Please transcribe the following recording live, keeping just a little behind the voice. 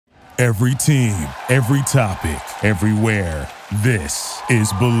Every team, every topic, everywhere. This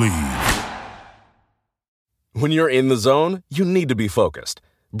is Believe. When you're in the zone, you need to be focused.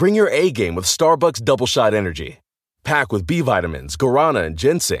 Bring your A game with Starbucks Double Shot Energy. Packed with B vitamins, guarana, and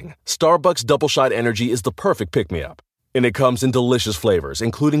ginseng, Starbucks Double Shot Energy is the perfect pick-me-up. And it comes in delicious flavors,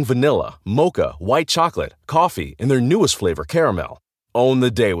 including vanilla, mocha, white chocolate, coffee, and their newest flavor, caramel. Own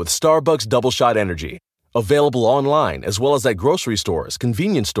the day with Starbucks Double Shot Energy. Available online as well as at grocery stores,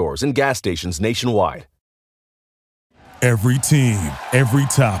 convenience stores, and gas stations nationwide. Every team, every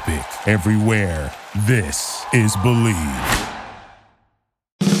topic, everywhere. This is Believe.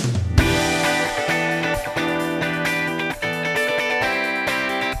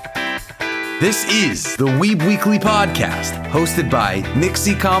 This is the Weeb Weekly Podcast, hosted by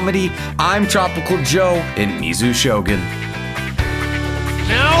Nixie Comedy. I'm Tropical Joe and Mizu Shogun.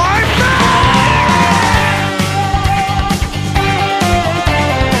 Now I'm back!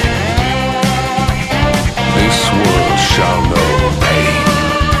 This world shall know pain.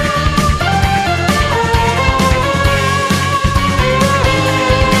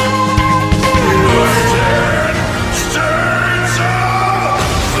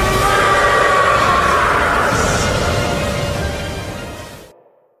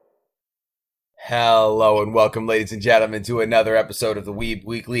 Hello and welcome, ladies and gentlemen, to another episode of the Weeb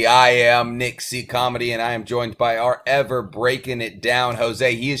Weekly. I am Nick C. Comedy, and I am joined by our ever breaking it down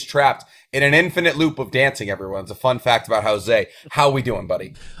Jose. He is trapped in an infinite loop of dancing, everyone. It's a fun fact about Jose. How we doing,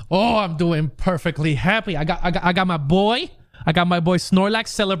 buddy? Oh, I'm doing perfectly happy. I got my boy. I got my boy Snorlax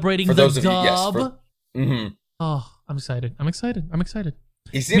celebrating For the those of dub. you, yes. Oh, I'm excited. I'm excited.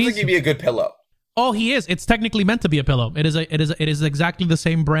 He seems like he'd be a good pillow. Oh, he is. It's technically meant to be a pillow. It is exactly the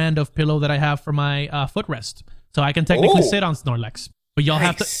same brand of pillow that I have for my footrest. So I can technically sit on Snorlax. But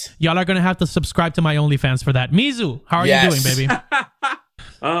y'all are gonna have to subscribe to my OnlyFans for that. Mizu, how are you doing, baby?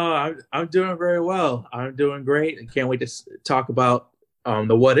 I'm doing very well. I'm doing great. I can't wait to talk about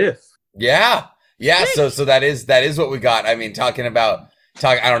the what if. Yeah. So that is what we got. I mean, I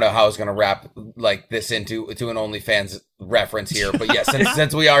don't know how I was going to wrap like this into an OnlyFans reference here, but yes,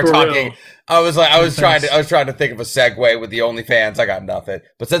 since we are talking, real. I was trying to think of a segue with the OnlyFans. I got nothing.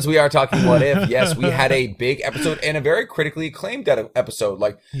 But since we are talking what if, yes, we had a big episode and a very critically acclaimed episode.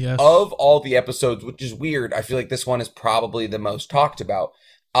 Like of all the episodes, which is weird, I feel like this one is probably the most talked about.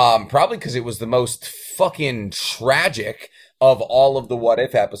 Probably because it was the most fucking tragic of all of the what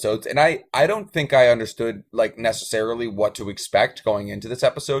if episodes. And I don't think I understood like necessarily what to expect going into this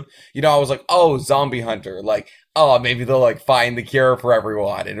episode. You know, I was like, oh, zombie hunter. Like, oh, maybe they'll like find the cure for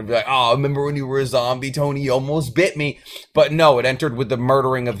everyone. And it'll be like, oh, remember when you were a zombie, Tony? You almost bit me. But no, it started with the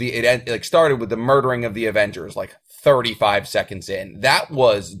murdering of the Avengers like 35 seconds in. That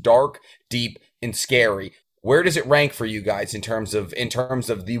was dark, deep, and scary. Where does it rank for you guys in terms of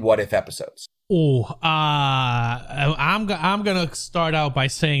the what if episodes? Oh, I'm gonna start out by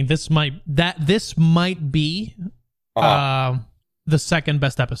saying this might be the second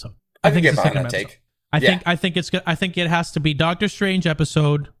best episode. I think it's the second best take. I think it has to be Doctor Strange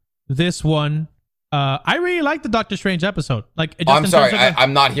episode. This one, I really like the Doctor Strange episode. Like, I'm sorry,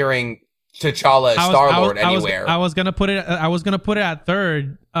 I'm not hearing T'Challa as Star-Lord anywhere. I was gonna put it at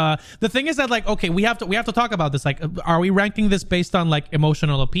third. The thing is that, like, okay, we have to talk about this. Like, are we ranking this based on like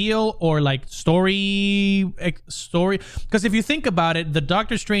emotional appeal or like story? Because if you think about it, the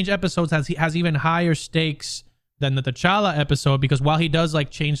Doctor Strange episodes has even higher stakes than the T'Challa episode, because while he does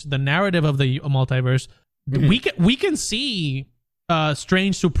like change the narrative of the multiverse, we can see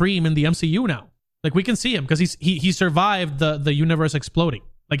Strange Supreme in the MCU now. Like, we can see him because he survived the universe exploding.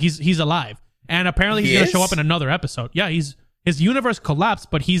 Like, he's alive, and apparently he's gonna show up in another episode. Yeah, his universe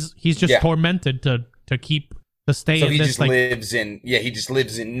collapsed, but he's just tormented to stay. So in he this, just like, lives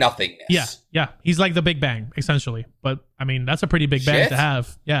in nothingness. Yeah. He's like the Big Bang essentially, but I mean that's a pretty big bang to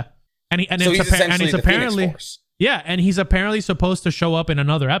have. Yeah, and he's apparently and he's apparently supposed to show up in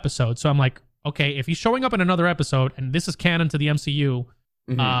another episode. So I'm like, okay, if he's showing up in another episode and this is canon to the MCU.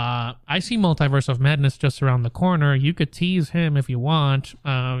 I see Multiverse of Madness just around the corner. You could tease him if you want.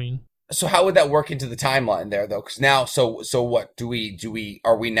 So how would that work into the timeline there, though? Because now, so what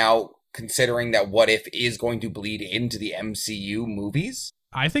are we now considering that what if is going to bleed into the MCU movies?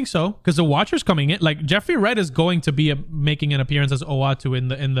 I think so, because the Watcher's coming in. Like, Jeffrey Wright is going to be making an appearance as Uatu in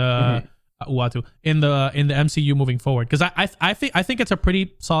the MCU moving forward. Because I think it's a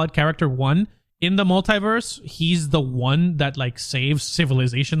pretty solid character. One, in the multiverse, he's the one that like saves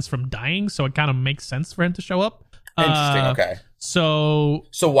civilizations from dying, so it kind of makes sense for him to show up. Interesting. Okay. So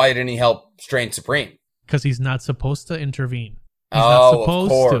why didn't he help Strange Supreme? Because he's not supposed to intervene. not of supposed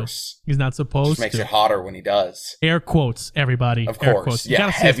course. to. He's not supposed Just makes to. it hotter when he does. Air quotes, everybody. Of Air course. quotes. You Yeah,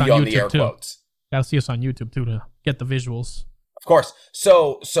 gotta see us heavy on the YouTube air too. quotes. Gotta see us on YouTube too to get the visuals. Of course.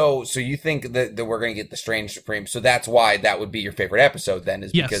 So you think that we're going to get the Strange Supreme? So that's why that would be your favorite episode then,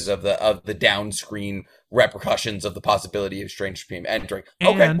 is because of the down screen repercussions of the possibility of Strange Supreme entering.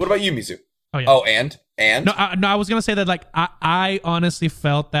 Okay. What about you, Mizu? Oh yeah. Oh, and no, I was gonna say that like I honestly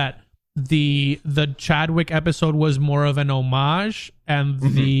felt that the Chadwick episode was more of an homage, and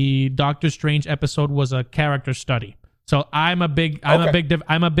the Doctor Strange episode was a character study. So I'm a big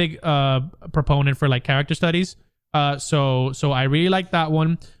proponent for like character studies. So I really like that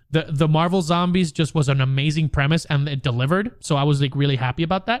one. The Marvel Zombies just was an amazing premise, and it delivered. So I was like really happy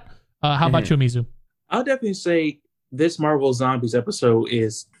about that. How about you, Mizu? I'll definitely say this Marvel Zombies episode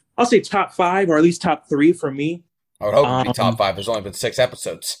is, I'll say top 5 or at least top 3 for me. I would hope it'd be top 5. There's only been 6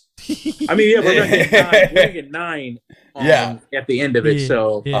 episodes. I mean, yeah, we're gonna get 9 at the end of it.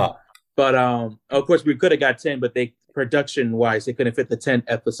 So, but of course we could have got 10, but they production wise they couldn't fit the 10th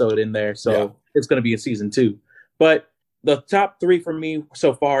episode in there. So it's going to be in season 2. But the top 3 for me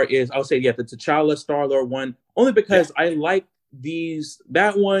so far is, I'll say, the T'Challa Star-Lord one, only because I like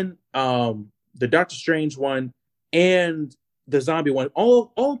that one, the Doctor Strange one, and the zombie one,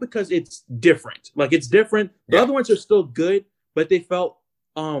 all because it's different. Like, it's different. The other ones are still good, but they felt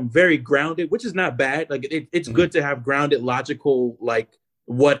very grounded, which is not bad. Like, it's good to have grounded, logical, like,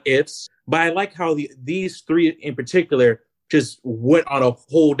 what ifs. But I like how these 3 in particular just went on a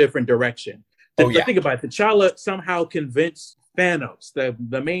whole different direction. Think about it. T'Challa somehow convinced Thanos,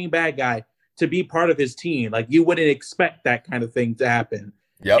 the main bad guy, to be part of his team. Like, you wouldn't expect that kind of thing to happen.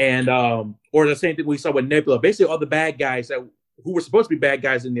 And or the same thing we saw with Nebula. Basically, all the bad guys who were supposed to be bad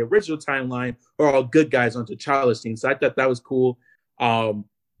guys in the original timeline are all good guys on T'Challa's team. So I thought that was cool.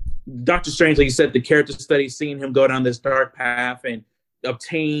 Doctor Strange, like you said, the character study, seeing him go down this dark path and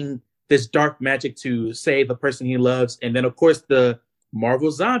obtain this dark magic to save the person he loves. And then, of course, the Marvel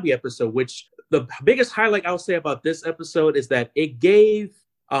Zombie episode, which the biggest highlight I would say about this episode is that it gave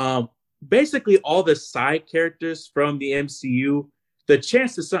basically all the side characters from the MCU the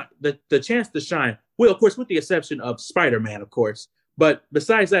chance to shine. Well, of course, with the exception of Spider-Man, of course. But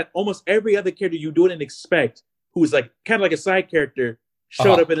besides that, almost every other character you wouldn't expect, who's like kind of like a side character,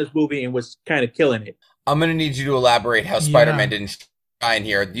 showed up in this movie and was kind of killing it. I'm gonna need you to elaborate how Spider-Man didn't shine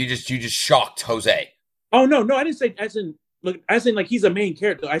here. You just shocked Jose. Oh no, I didn't say as in like he's a main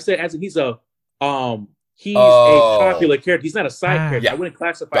character. I said as in he's a popular character. He's not a side character. I wouldn't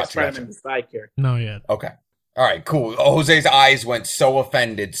classify Spider-Man as a side character. No, yet. Okay. All right, cool. Jose's eyes went so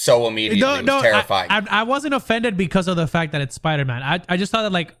offended so immediately. It was terrifying. I wasn't offended because of the fact that it's Spider-Man. I just thought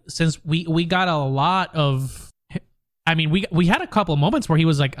that, like, since we got a lot of, I mean, we had a couple of moments where he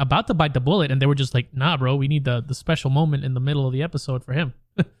was like about to bite the bullet, and they were just like, nah, bro, we need the special moment in the middle of the episode for him.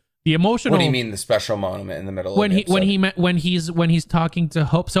 The emotional. What do you mean the special moment in the middle of the episode? when he's talking to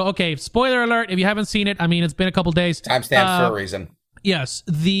Hope. So okay, spoiler alert if you haven't seen it. I mean, it's been a couple days. Timestamps for a reason. Yes,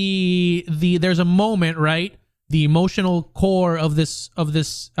 there's a moment, right? The emotional core of this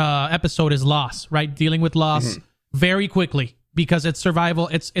episode is loss, right? Dealing with loss very quickly because it's survival.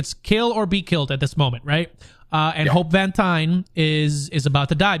 It's kill or be killed at this moment, right? And Hope Van Dyne is about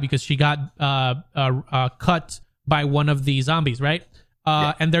to die because she got cut by one of the zombies, right?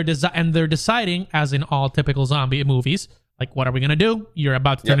 And they're deciding, as in all typical zombie movies, like, what are we gonna do? You're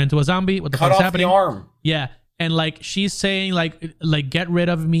about to turn into a zombie. What the fuck's happening? Cut off the arm. Yeah. And like she's saying, like get rid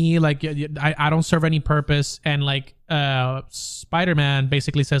of me, like I don't serve any purpose. And like Spider-Man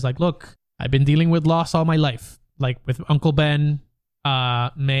basically says, like, look, I've been dealing with loss all my life, like with Uncle Ben,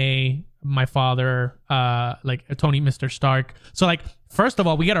 May, my father, like Tony, Mr. Stark. So like, first of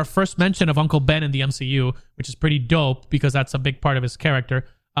all, we get our first mention of Uncle Ben in the MCU, which is pretty dope because that's a big part of his character.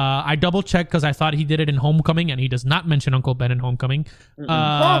 I double checked because I thought he did it in Homecoming, and he does not mention Uncle Ben in Homecoming.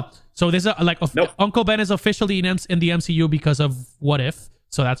 So there's Uncle Ben is officially in the MCU because of What If.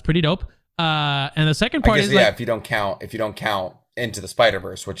 So that's pretty dope. And the second part is if you don't count Into the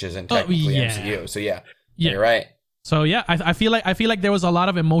Spider-Verse, which isn't technically MCU. So you're right. So yeah, I feel like there was a lot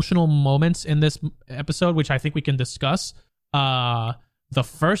of emotional moments in this episode, which I think we can discuss. The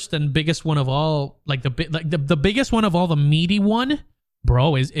first and biggest one of all, like the biggest one of all, the meaty one,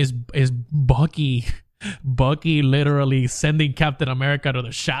 bro, is Bucky. Bucky literally sending Captain America to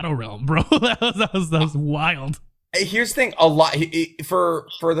the Shadow Realm, bro. that was wild. Here's the thing: a lot for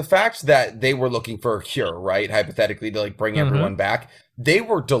the fact that they were looking for a cure, right? Hypothetically, to like bring everyone back. they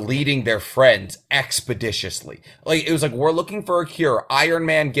were deleting their friends expeditiously. Like, it was like, we're looking for a cure. Iron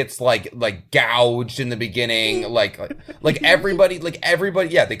Man gets like gouged in the beginning. Like everybody,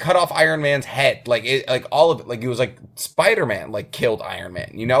 yeah, they cut off Iron Man's head. Like, all of it. Like, it was like Spider-Man, like, killed Iron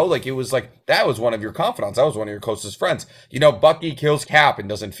Man, you know? Like, it was like, that was one of your confidants. That was one of your closest friends. You know, Bucky kills Cap and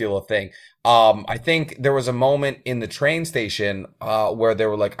doesn't feel a thing. I think there was a moment in the train station, where they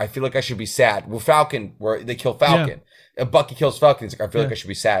were like, I feel like I should be sad. Well, Falcon, where they kill Falcon. Yeah. Bucky kills Falcon. He's like, I feel like I should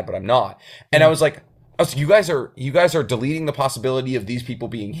be sad, but I'm not. And I was like, you guys are deleting the possibility of these people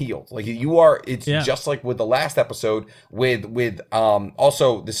being healed. Like, you are, it's just like with the last episode with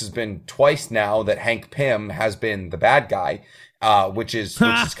also, this has been twice now that Hank Pym has been the bad guy, which is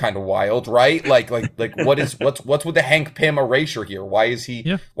kind of wild, right? Like what's with the Hank Pym erasure here? Why is he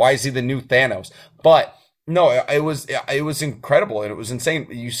the new Thanos? But no, it was incredible and it was insane.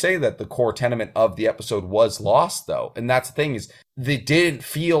 You say that the core tenement of the episode was lost, though, and that's the thing, is they didn't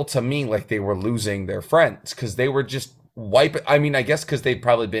feel to me like they were losing their friends, because they were just wiping. I mean, I guess because they'd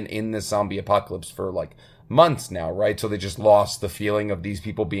probably been in this zombie apocalypse for like months now, right? So they just lost the feeling of these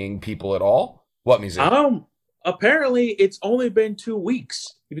people being people at all. What, Mizu? Apparently, it's only been 2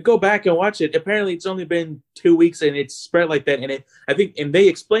 weeks. If you go back and watch it, apparently it's only been 2 weeks and it's spread like that. And they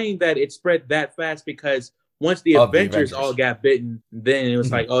explained that it spread that fast because once the Avengers all got bitten, then it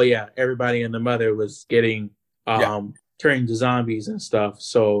was like, oh yeah, everybody and the mother was getting turned to zombies and stuff.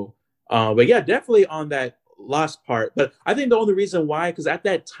 So, but yeah, definitely on that lost part. But I think the only reason why, because at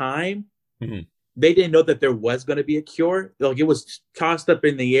that time, they didn't know that there was going to be a cure. Like, it was tossed up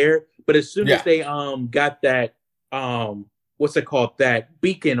in the air. But as soon as they got that what's it called, that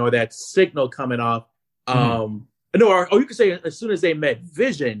beacon or that signal coming off, or you could say as soon as they met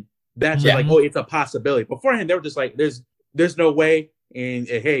Vision, that's like, oh, it's a possibility. Beforehand, they were just like, there's no way. And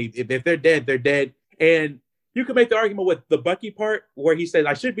hey, if they're dead, they're dead. And you could make the argument with the Bucky part where he says,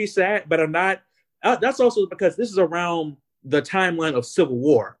 I should be sad, but I'm not. That's also because this is around the timeline of Civil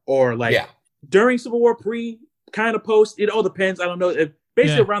War, or like during Civil War, pre, kind of post. It all depends. I don't know.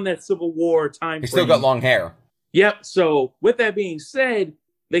 Basically around that Civil War time. He still got long hair. Yep. So with that being said,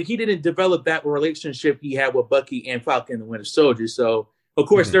 like, he didn't develop that relationship he had with Bucky and Falcon and the Winter Soldier. So of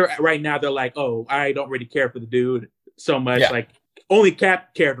course they're like, oh, I don't really care for the dude so much. Like, only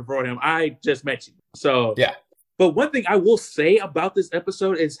Cap cared for him. I just met you. So But one thing I will say about this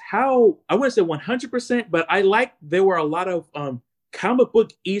episode is how, I wouldn't say 100%, but I like there were a lot of comic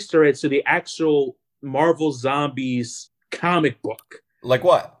book Easter eggs to the actual Marvel Zombies comic book. Like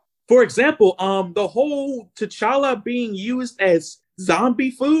what? For example, the whole T'Challa being used as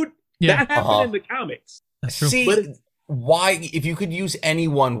zombie food, that happened in the comics. That's true. See, why, if you could use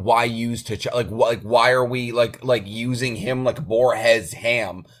anyone, why use T'Challa? Like, why are we like using him like Borges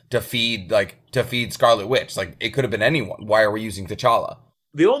ham to feed Scarlet Witch? Like, it could have been anyone. Why are we using T'Challa?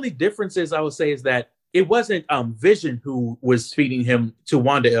 The only difference is, I would say, is that it wasn't Vision who was feeding him to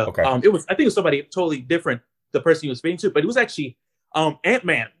Wanda. Okay. I think it was somebody totally different, the person he was feeding to, but it was actually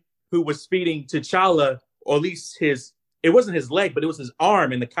Ant-Man who was feeding T'Challa, or at least it wasn't his leg, but it was his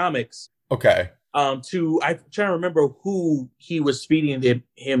arm in the comics. Okay. I'm trying to remember who he was feeding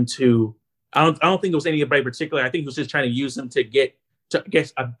him to. I don't think it was anybody particular. I think he was just trying to use him to get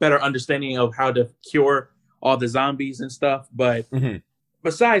a better understanding of how to cure all the zombies and stuff. But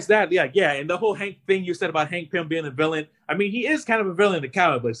besides that, and the whole Hank thing you said about Hank Pym being a villain. I mean, he is kind of a villain in the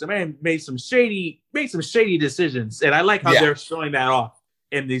comic books. The man made some shady decisions, and I like how they're showing that off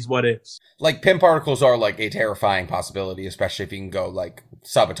in these what ifs. Like, Pym particles are like a terrifying possibility, especially if you can go like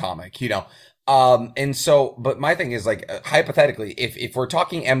subatomic, you know. And so, but my thing is, like, hypothetically, if we're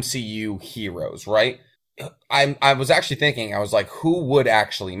talking MCU heroes, right? I was actually thinking, I was like, who would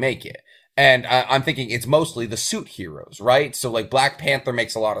actually make it? And I'm thinking it's mostly the suit heroes, right? So, like, Black Panther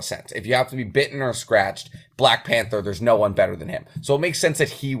makes a lot of sense. If you have to be bitten or scratched, Black Panther, there's no one better than him. So it makes sense that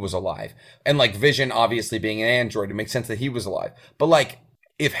he was alive. And, like, Vision, obviously being an android, it makes sense that he was alive. But, like,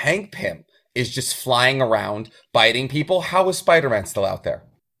 if Hank Pym is just flying around biting people, how is Spider-Man still out there?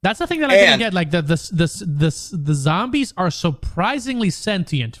 That's the thing that I didn't get. Like, the zombies are surprisingly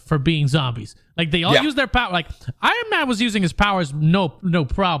sentient for being zombies. Like, they all use their power. Like, Iron Man was using his powers no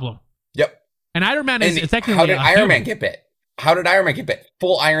problem. Yep. And Iron Man is technically. How did Iron Man get bit? How did Iron Man get bit?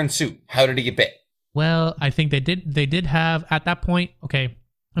 Full iron suit. How did he get bit? Well, I think they did have at that point. Okay,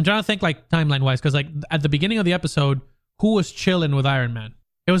 I'm trying to think like timeline wise, because like at the beginning of the episode, who was chilling with Iron Man?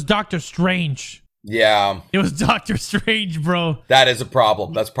 It was Doctor Strange. Yeah. It was Doctor Strange, bro. That is a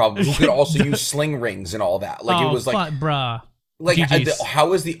problem. That's a problem. Who could also use sling rings and all that. Like, it was like, bruh. Like,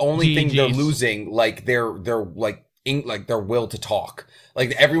 how is the only thing they're losing? Like, they're like like their will to talk.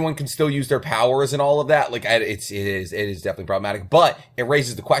 Like everyone can still use their powers and all of that. Like it is definitely problematic, but it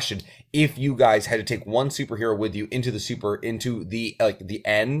raises the question: if you guys had to take one superhero with you into the the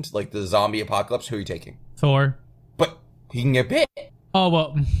end, like the zombie apocalypse, who are you taking? Thor. But he can get bit. Oh,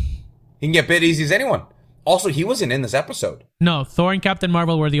 well. He can get bit easy as anyone. Also, he wasn't in this episode. No, Thor and Captain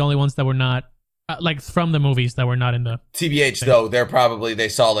Marvel were the only ones that were not, from the movies that were not in the... TBH, thing. Though, they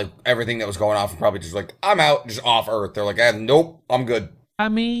saw, like, everything that was going off and probably just like, I'm out, just off Earth. They're like, nope, I'm good. I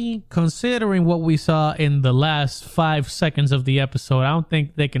mean, considering what we saw in the last 5 seconds of the episode, I don't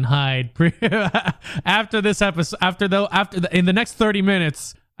think they can hide. After this episode, in the next 30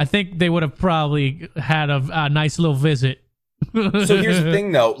 minutes, I think they would have probably had a nice little visit. So here's the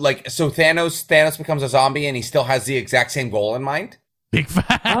thing, though. Like, so Thanos becomes a zombie, and he still has the exact same goal in mind. Big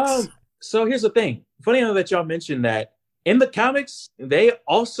facts. So here's the thing. Funny enough that y'all mentioned that in the comics, they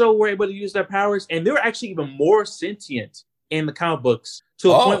also were able to use their powers, and they were actually even more sentient in the comic books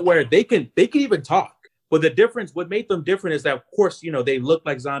to a point where they can even talk. But the difference, what made them different, is that, of course, they look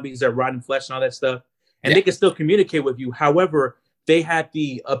like zombies, they're rotting flesh and all that stuff, and they can still communicate with you. However, they had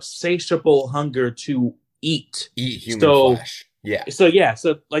the insatiable hunger to eat human flesh.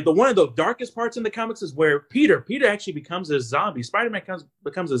 So like one of the darkest parts in the comics is where Peter actually becomes a zombie. Spider-Man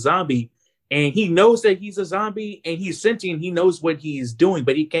becomes a zombie, and he knows that he's a zombie and he's sentient. He knows what he's doing,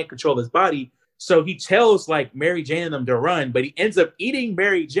 but he can't control his body. So he tells like Mary Jane and them to run, but he ends up eating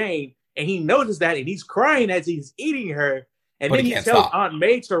Mary Jane, and he notices that, and he's crying as he's eating her. And then he tells Aunt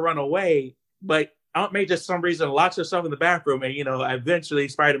May to run away, but Aunt May just some reason locks herself in the bathroom, and eventually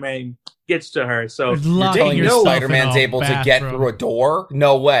Spider-Man gets to her. So you're telling me Spider-Man's able to get through a door?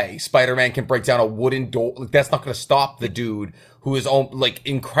 No way. Spider-Man can break down a wooden door. Like, that's not going to stop the dude who is like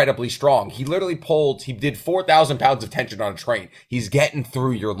incredibly strong. He literally he did 4,000 pounds of tension on a train. He's getting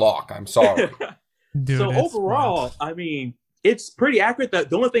through your lock. I'm sorry. Dude, so overall, I mean, it's pretty accurate. The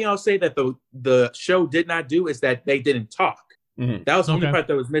only thing I'll say that the show did not do is that they didn't talk. Mm-hmm. That was the only part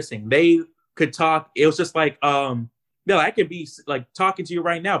that was missing. They could talk. It was just like, I could be like talking to you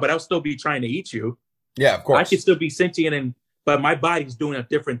right now, but I'll still be trying to eat you. Yeah, of course. I could still be sentient, but my body's doing a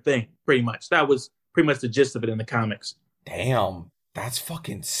different thing, pretty much. That was pretty much the gist of it in the comics. Damn, that's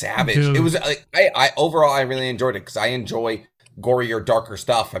fucking savage. Dude. It was like, I overall, I really enjoyed it because I enjoy gorier, darker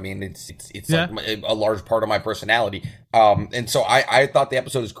stuff. I mean, it's like a large part of my personality. And so I thought the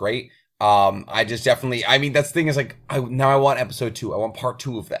episode was great. I just definitely, I mean, that's the thing is like, now I want episode 2. I want part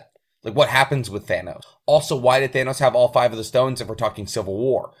 2 of that. Like, what happens with Thanos? Also, why did Thanos have all 5 of the stones if we're talking Civil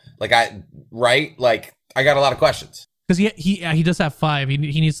War? Like, right? Like, I got a lot of questions. Because he does have 5. He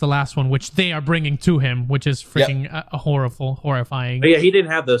needs the last one, which they are bringing to him, which is freaking horrifying. But yeah, he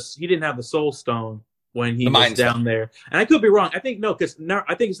didn't have the Soul Stone when he was down there. And I could be wrong. I think I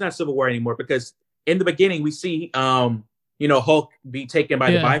think it's not Civil War anymore, because in the beginning we see Hulk be taken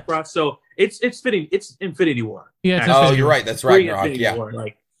by the Bifrost. So it's fitting. It's Infinity War. Yeah. You're right. That's Ragnarok. Yeah. War,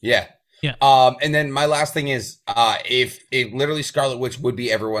 Yeah. And then my last thing is, if literally Scarlet Witch would be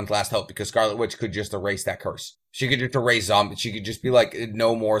everyone's last hope, because Scarlet Witch could just erase that curse. She could just erase zombie. She could just be like,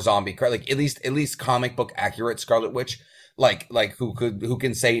 no more zombie. Like at least comic book accurate Scarlet Witch. Like who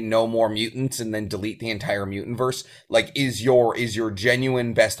can say no more mutants and then delete the entire mutant verse? Like, is your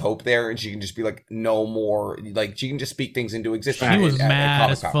genuine best hope there? And she can just be like, no more. Like, she can just speak things into existence. She was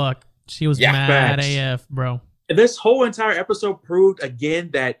mad as fuck. She was mad AF, bro. This whole entire episode proved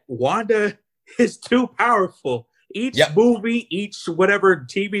again that Wanda is too powerful. Each movie, each whatever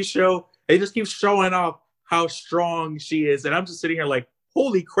TV show, they just keep showing off how strong she is. And I'm just sitting here like,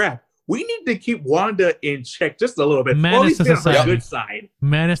 holy crap. We need to keep Wanda in check just a little bit. Menace to society. On the good side.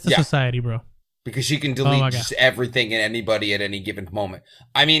 Menace to society, bro. Because she can delete just everything and anybody at any given moment.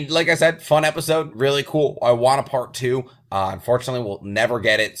 I mean, like I said, fun episode, really cool. I want a part 2. Unfortunately, we'll never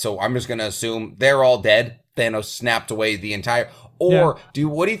get it. So I'm just going to assume they're all dead. Thanos snapped away the entire. Or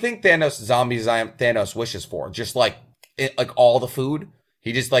what do you think Thanos wishes for? Just like all the food.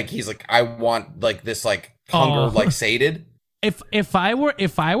 He's like, I want like this like hunger like sated. If I were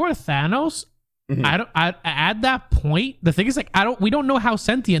Thanos, mm-hmm. At that point, the thing is like we don't know how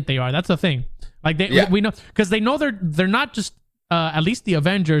sentient they are. That's the thing. Like we know, because they know they're not just at least the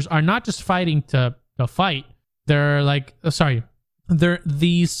Avengers are not just fighting to fight. They're like the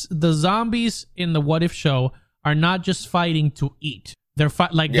zombies in the What If show are not just fighting to eat. They're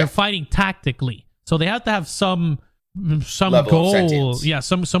fighting tactically. So they have to have some level goal,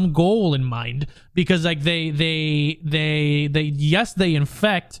 some goal in mind, because like they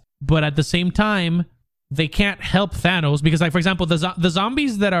infect, but at the same time they can't help Thanos, because like for example the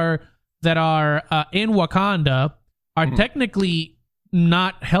zombies that are in Wakanda are technically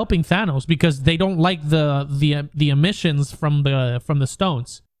not helping Thanos because they don't like the emissions from the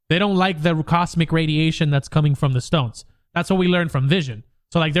stones. They don't like the cosmic radiation that's coming from the stones. That's what we learned from Vision.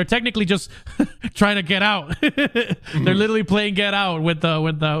 So like they're technically just trying to get out. They're literally playing Get Out with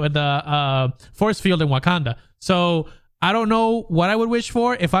the force field in Wakanda. So I don't know what I would wish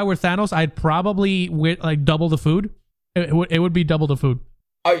for. If I were Thanos, I'd probably like double the food. It would be double the food.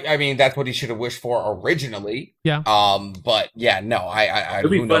 I mean, that's what he should have wished for originally. Yeah. But yeah, no, I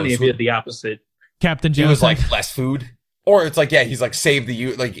it'd be funny if he did the opposite. Captain He James was like less food. Or it's like, yeah, he's like save the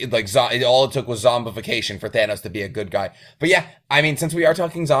youth, like all it took was zombification for Thanos to be a good guy. But yeah, I mean, since we are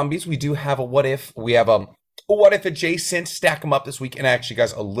talking zombies, we do have a what if. We have a what if adjacent, stack them up this week. And actually,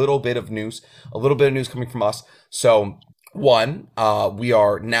 guys, a little bit of news coming from us. So one, we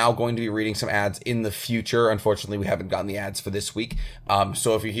are now going to be reading some ads in the future. Unfortunately, we haven't gotten the ads for this week.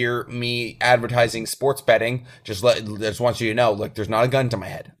 So if you hear me advertising sports betting, just want you to know, like, there's not a gun to my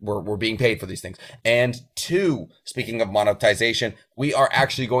head. We're being paid for these things. And two, speaking of monetization, we are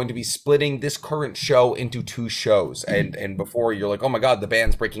actually going to be splitting this current show into 2 shows. And before you're like, oh my God, the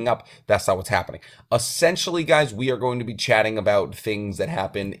band's breaking up. That's not what's happening. Essentially, guys, we are going to be chatting about things that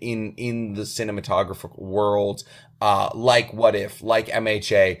happen in the cinematographic world. Like What If, like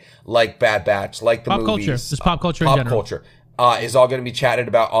MHA, like Bad Batch, like the pop movies. Culture. Just pop culture in general. Culture. Is all going to be chatted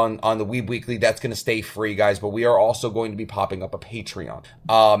about on the Weeb Weekly. That's going to stay free, guys. But we are also going to be popping up a Patreon.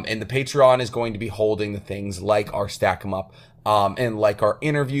 And the Patreon is going to be holding the things like our Stack 'em Up. And like our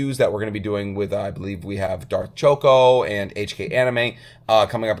interviews that we're going to be doing with, I believe we have Darth Choco and HK Anime,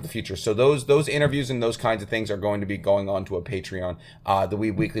 coming up in the future. So those interviews and those kinds of things are going to be going on to a Patreon, the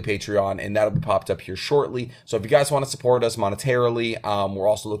Weeb Weekly Patreon, and that'll be popped up here shortly. So if you guys want to support us monetarily, we're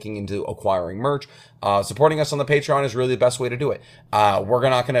also looking into acquiring merch. Supporting us on the Patreon is really the best way to do it. We're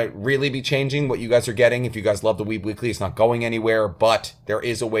not going to really be changing what you guys are getting. If you guys love the Weeb Weekly, it's not going anywhere, but there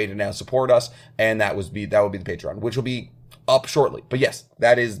is a way to now support us, and that would be the Patreon, which will be up shortly. But yes,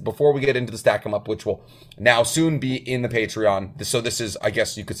 that is before we get into the Stack 'em Up, which will now soon be in the Patreon. So this is, I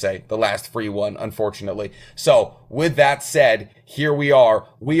guess you could say, the last free one, unfortunately. So with that said, here we are.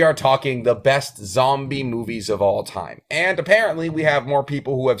 We are talking the best zombie movies of all time. And apparently we have more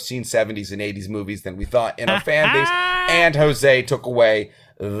people who have seen 70s and 80s movies than we thought in our fan base. And Jose took away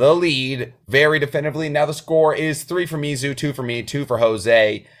the lead very definitively. Now the score is 3 for Mizu, 2 for me, 2 for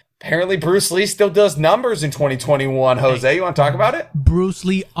Jose. Apparently, Bruce Lee still does numbers in 2021. Jose, you want to talk about it? Bruce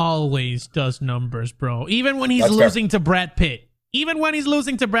Lee always does numbers, bro. Even when he's losing to Brad Pitt.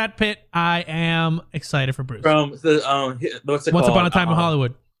 I am excited for Bruce. From the what's it Once called? Upon a Time in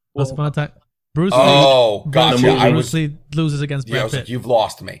Hollywood. Once Upon a Time. Bruce Lee. Oh, gotcha. Bruce Lee loses against Brad Pitt. Like, you've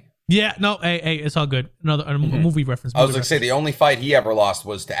lost me. Yeah, no, hey, it's all good. Another movie reference. I was going to say, the only fight he ever lost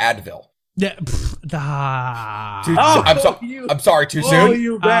was to Advil. Yeah. I'm sorry, too soon? Oh,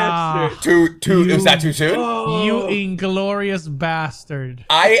 you bastard. Is that too soon? You inglorious bastard.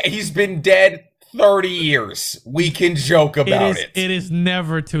 He's been dead 30 years. We can joke about it. It is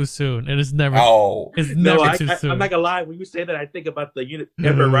never too soon. It's never too soon. I'm not gonna lie. When you say that, I think about the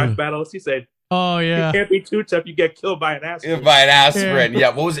Emperor Rock battles. He said, oh, yeah. You can't be too tough. You get killed by an aspirin. Yeah.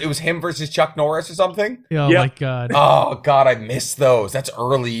 What was it? It was him versus Chuck Norris or something? Oh, my God. Oh, God. I missed those. That's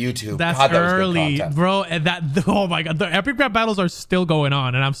early YouTube. That's God, that early, was good content. bro. And oh, my God. The epic rap battles are still going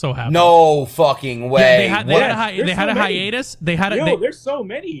on, and I'm so happy. No fucking way. Yeah, they had a hiatus. There's so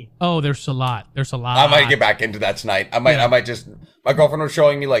many. Oh, there's a lot. I might get back into that tonight. I might just... My girlfriend was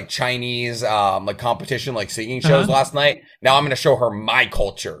showing me like Chinese like competition, like singing shows last night. Now I'm going to show her my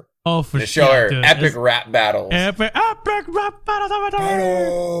culture. Oh, for sure. To show her epic rap battles. Epic rap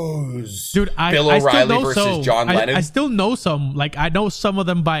battles. Dude, Bill O'Reilly versus John Lennon. I still know some. Like, I know some of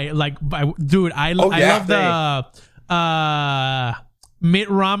them by dude, I love the Mitt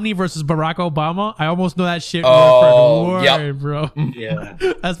Romney versus Barack Obama. I almost know that shit word for word, bro. Yeah.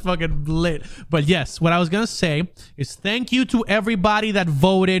 That's fucking lit. But yes, what I was going to say is thank you to everybody that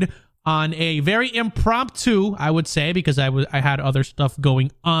voted on a very impromptu, I would say, because I had other stuff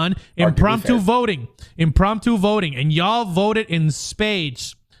going on. Impromptu voting, and y'all voted in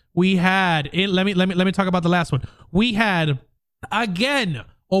spades. We had let me talk about the last one. We had again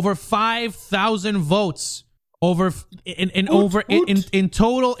over 5,000 votes in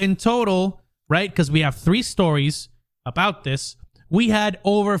total, right? Because we have 3 stories about this. We had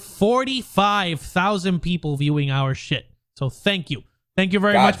over 45,000 people viewing our shit. So thank you. Thank you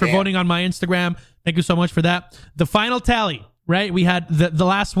very much for voting on my Instagram. Thank you so much for that. The final tally, right? We had the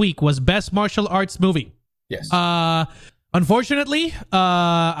last week was best martial arts movie. Yes. Unfortunately,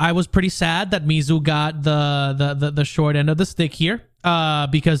 I was pretty sad that Mizu got the short end of the stick here.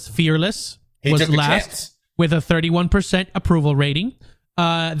 Because Fearless was last. with a 31% approval rating.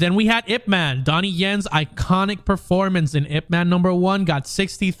 Then we had Ip Man. Donnie Yen's iconic performance in Ip Man #1 got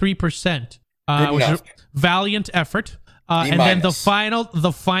 63%. Which was a valiant effort. And then the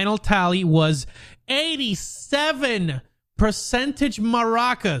final tally was 87 percentage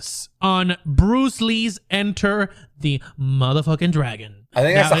maracas on Bruce Lee's Enter the Motherfucking Dragon. I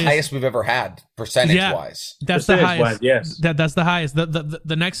think that's the highest we've ever had, percentage-wise. That's the highest. Yes. That's the highest.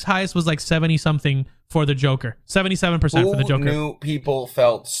 The next highest was like 70-something for the Joker. 77% for the Joker. Who knew people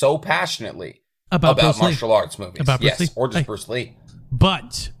felt so passionately about martial arts movies? About Bruce Lee. Or just Bruce Lee.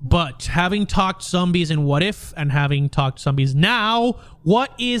 But having talked zombies in What If and having talked zombies now,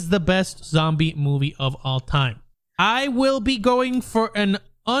 what is the best zombie movie of all time? I will be going for an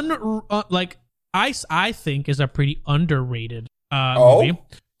I think is a pretty underrated movie.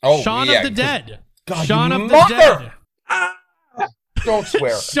 Shaun of the Dead. God, Shaun of the Dead. Don't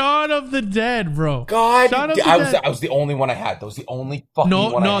swear. Shaun of the Dead, bro. God, I was the only one I had. That was the only fucking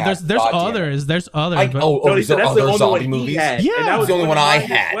one I had. There's others. There's others. That's the only zombie one movies? Yeah. That was the only one I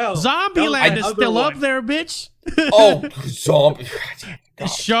had. Well. Zombieland is still up there, bitch. Zombie.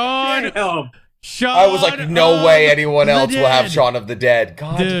 Shaun I was like, no way anyone else will have Shaun of the Dead.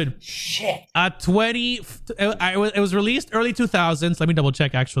 God, dude, shit. It was released early 2000s. Let me double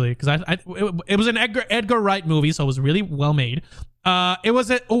check actually, because it was an Edgar Wright movie, so it was really well made. It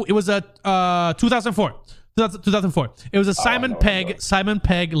was a 2004. 2004. It was a Simon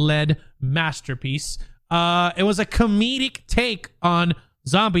Pegg led masterpiece. It was a comedic take on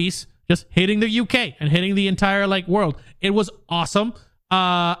zombies just hitting the UK and hitting the entire world. It was awesome.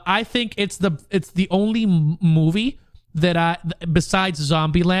 I think it's the only movie that besides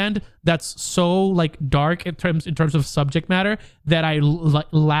Zombieland that's so dark in terms of subject matter that I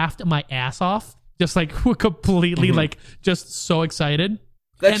laughed my ass off, just completely just so excited.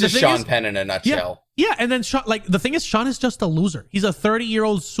 That's just Sean Penn in a nutshell. Yeah, and then Sean, the thing is, Sean is just a loser. He's a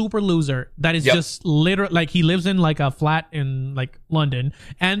 30-year-old super loser that is just literally he lives in a flat in London,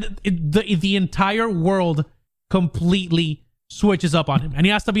 and the entire world completely switches up on him, and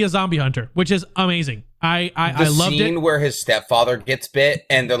he has to be a zombie hunter, which is amazing. I loved it. The scene where his stepfather gets bit,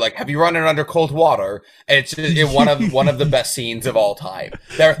 and they're like, "Have you run it under cold water?" And it's just, one of the best scenes of all time.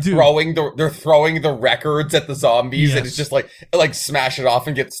 They're throwing the records at the zombies, and it's just like smash it off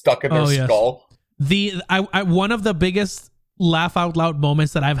and get stuck in their skull. One of the biggest laugh out loud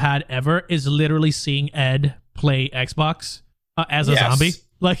moments that I've had ever is literally seeing Ed play Xbox as a zombie.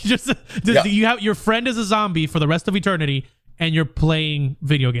 You have your friend is a zombie for the rest of eternity, and you're playing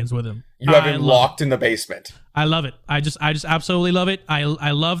video games with him. You have him locked in the basement. I love it. I just absolutely love it. I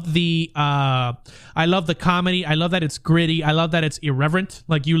love the comedy. I love that it's gritty. I love that it's irreverent.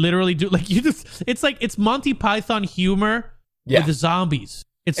 You literally do it's Monty Python humor with the zombies.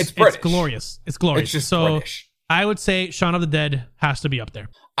 It's glorious. It's glorious. It's just British. I would say Shaun of the Dead has to be up there.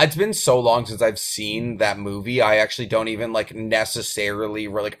 It's been so long since I've seen that movie. I actually don't even necessarily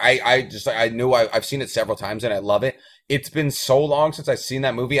I knew I've seen it several times and I love it. It's been so long since I've seen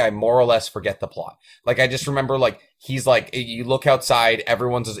that movie. I more or less forget the plot. I just remember he's you look outside,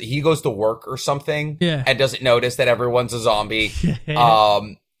 he goes to work or something and doesn't notice that everyone's a zombie.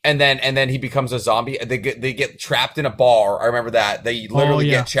 And then he becomes a zombie. They get trapped in a bar. I remember that. They literally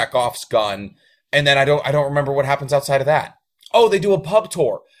get Chekhov's gun. And then I don't remember what happens outside of that. Oh, they do a pub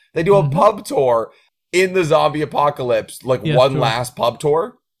tour. They do a pub tour in the zombie apocalypse, last pub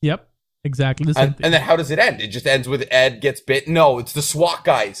tour. Yep, exactly the same thing. And then how does it end? It just ends with Ed gets bit. No, it's the SWAT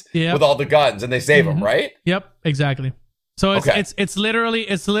guys with all the guns, and they save him, right? Yep, exactly. So it's literally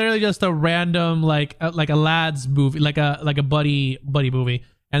just a random a lad's movie, like a buddy movie,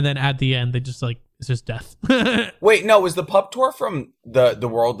 and then at the end they just it's just death. Wait, no, was the pub tour from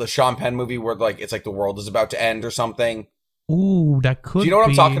the Sean Penn movie where it's the world is about to end or something? Ooh, that could be. Do you know what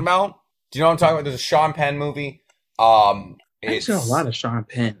I'm talking about? There's a Sean Penn movie. It's a lot of Sean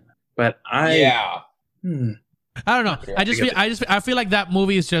Penn, but I don't know. I feel like that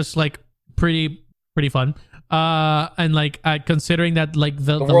movie is just pretty fun. And considering that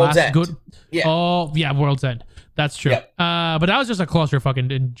the World's last End. good World's End. That's true. Yep. But that was just a clusterfuck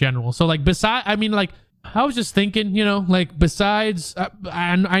in general. So I was just thinking, besides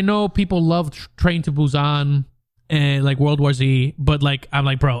I know people love Train to Busan and World War Z, but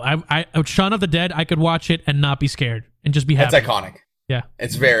I'm bro, I Shaun of the Dead, I could watch it and not be scared and just be happy. It's iconic. Yeah.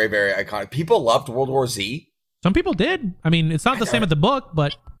 It's very, very iconic. People loved World War Z. Some people did. I mean, it's not the same as the book,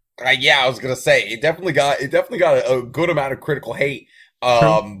 but I was gonna say it definitely got a good amount of critical hate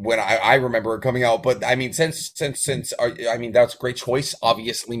when I remember it coming out. But I mean, since that's a great choice.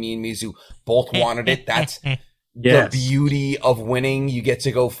 Obviously, me and Mizu both wanted it. the beauty of winning. You get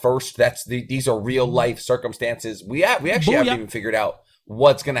to go first. These are real life circumstances. We actually haven't even figured out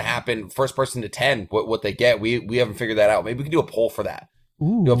what's going to happen. First person to 10, what they get. We haven't figured that out. Maybe we can do a poll for that.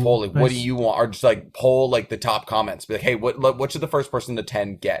 Ooh, do a poll. Like, nice. What do you want? Or just like poll like the top comments. Be like, hey, what should the first person to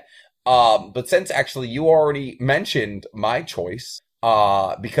 10 get? But since actually you already mentioned my choice,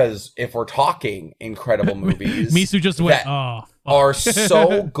 because if we're talking incredible movies, Mizu just went, are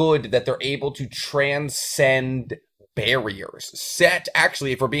so good that they're able to transcend barriers.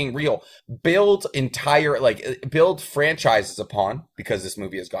 Actually, if we're being real, build franchises upon, because this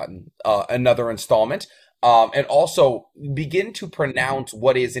movie has gotten another installment. And also begin to pronounce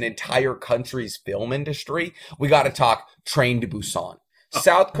what is an entire country's film industry. We got to talk Train to Busan.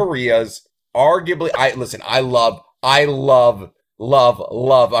 South Korea's arguably, I love,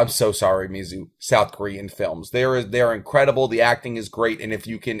 I'm so sorry, Mizu, South Korean films. They're incredible. The acting is great. And if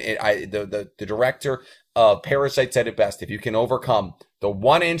you can, the director of Parasite said it best. If you can overcome the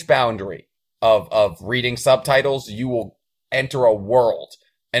 1-inch boundary of reading subtitles, you will enter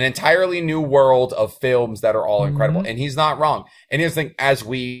an entirely new world of films that are all incredible. And he's not wrong. And here's the thing, as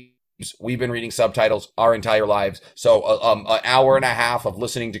we've been reading subtitles our entire lives. So an hour and a half of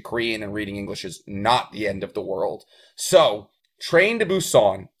listening to Korean and reading English is not the end of the world. So Train to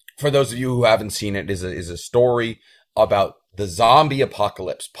Busan, for those of you who haven't seen it, is a story about the zombie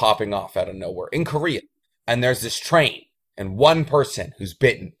apocalypse popping off out of nowhere in Korea. And there's this train, and one person who's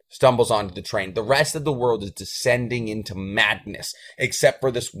bitten stumbles onto the train. The rest of the world is descending into madness, except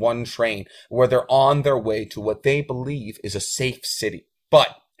for this one train where they're on their way to what they believe is a safe city. But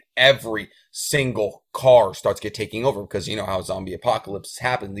every single car starts taking over, because you know how zombie apocalypses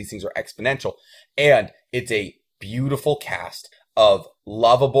happen. These things are exponential. And it's a beautiful cast of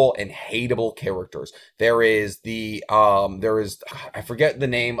lovable and hateable characters. There is I forget the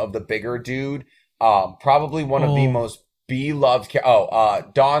name of the bigger dude. Probably one of the most beloved.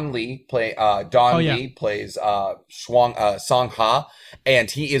 Don Lee plays Song Ha,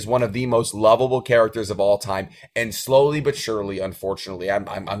 and he is one of the most lovable characters of all time. And slowly but surely, unfortunately,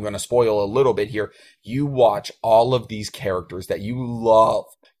 I'm going to spoil a little bit here. You watch all of these characters that you love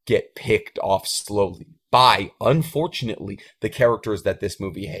get picked off slowly by, unfortunately, the characters that this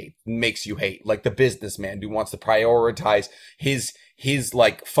movie makes you hate, like the businessman who wants to prioritize his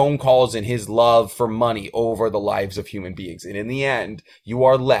like phone calls and his love for money over the lives of human beings. And in the end, you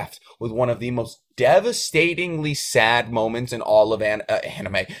are left with one of the most devastatingly sad moments in all of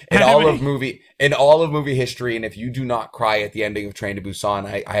anime, in all of movie history. And if you do not cry at the ending of Train to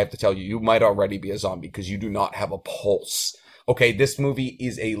Busan, I have to tell you, you might already be a zombie, because you do not have a pulse. Okay, this movie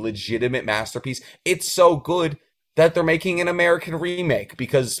is a legitimate masterpiece. It's so good that they're making an American remake,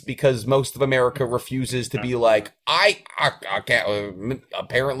 because most of America refuses to be like, I can't,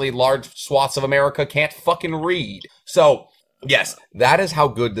 apparently large swaths of America can't fucking read. So yes, that is how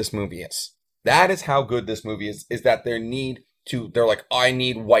good this movie is. Is that they're like, I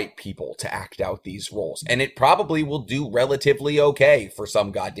need white people to act out these roles. And it probably will do relatively okay for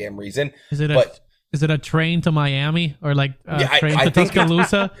some goddamn reason. Is it a train to Miami, or like train to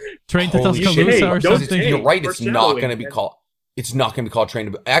Tuscaloosa? Train to Tuscaloosa or something? You're right. It's not going to be called Train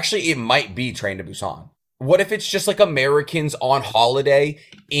to Busan. Actually, it might be Train to Busan. What if it's just like Americans on holiday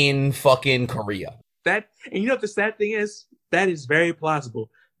in fucking Korea? And you know what the sad thing is? That is very plausible.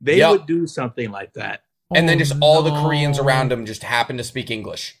 They would do something like that. And then just all the Koreans around them just happen to speak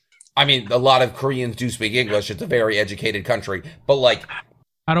English. I mean, a lot of Koreans do speak English. It's a very educated country. But like,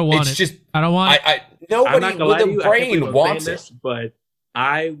 I don't want it. I don't want it. Nobody with a brain wants it. But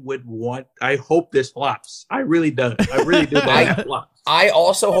I hope this flops. I really do. I really do. It flops. I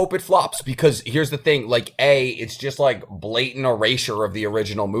also hope it flops, because here's the thing, like, it's just like blatant erasure of the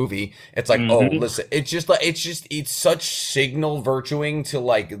original movie. It's like, listen, it's such signal virtuing to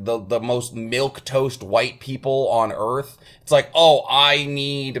like the most milquetoast white people on earth. It's like, I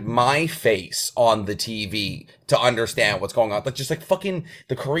need my face on the TV to understand what's going on. Like, just like fucking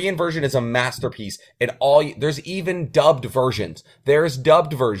the Korean version is a masterpiece. And there's even dubbed versions. There's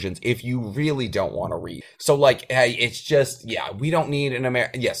dubbed versions if you really don't want to read. So like, it's just, we don't need an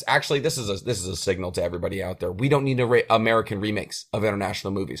American. Yes, actually, this is a signal to everybody out there. We don't need American remakes of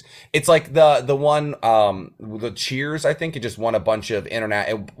international movies. It's like the one, the Cheers. I think it just won a bunch of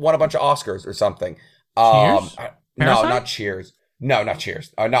Oscars or something. Cheers? No, not Cheers. No, not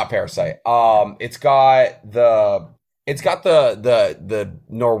Cheers. Not Parasite. It's got the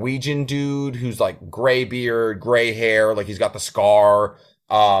Norwegian dude who's like gray beard, gray hair, like he's got the scar.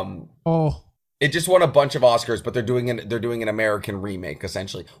 It just won a bunch of Oscars, but they're doing an American remake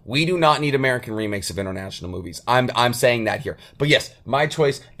essentially. We do not need American remakes of international movies. I'm saying that here. But yes, my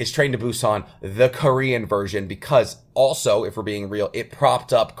choice is Train to Busan, the Korean version, because also, if we're being real, it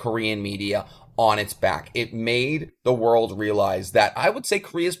propped up Korean media on its back. It made the world realize that I would say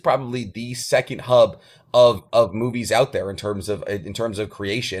Korea is probably the second hub of movies out there in terms of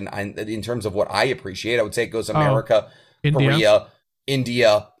creation and in terms of what I appreciate. I would say it goes America, Korea,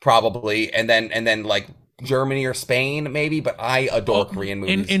 India, probably, and then like Germany or Spain, maybe. But I adore Korean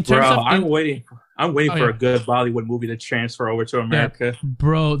movies. In terms of, I'm waiting for a good Bollywood movie to transfer over to America. Yeah,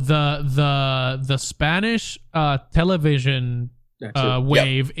 bro, the Spanish television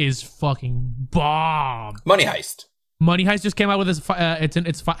wave is fucking bomb. Money Heist. Money Heist just came out with his. I think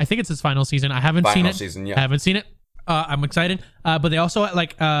it's his final season. I haven't seen it. I haven't seen it. I'm excited. But they also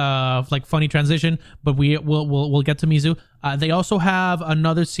like funny transition. But we'll get to Mizu. They also have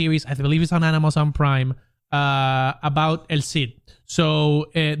another series. I believe it's on Amazon Prime. About El Cid. So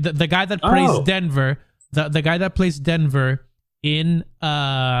the guy that plays Denver, the guy that plays Denver in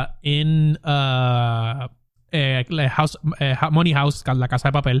Money House, La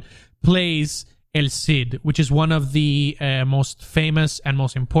Casa de Papel, plays El Cid, which is one of the most famous and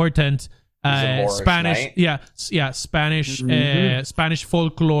most important Spanish, Spanish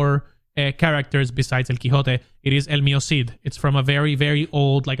folklore characters besides El Quijote. It is El Mío Cid. It's from a very, very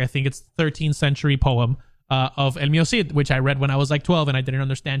old, like I think it's 13th century poem of El Mío Cid, which I read when I was like 12 and I didn't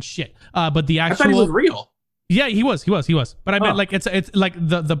understand shit. But the actual, I thought he was real. Yeah, he was. But I meant like it's like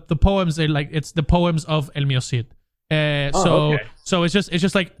the poems are like it's the poems of El Mío Cid. So it's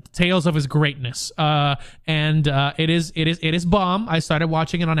just like tales of his greatness. And it is bomb. I started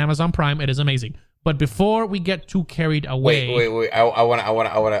watching it on Amazon Prime. It is amazing. But before we get too carried away, wait. I want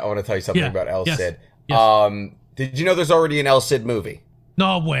to tell you something about El Cid. Yes. Did you know there's already an El Cid movie?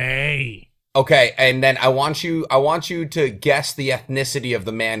 No way. Okay, and then I want you to guess the ethnicity of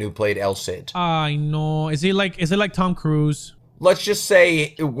the man who played El Cid. I know. Is it like Tom Cruise? Let's just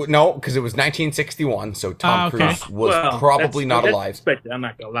say no, because it was 1961, so Tom Cruise was probably not alive. Expected, I'm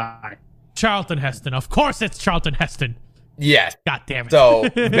not gonna lie. Charlton Heston, of course, it's Charlton Heston. Yes. God damn it. So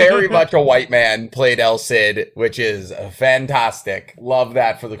very much a white man played El Cid, which is fantastic. Love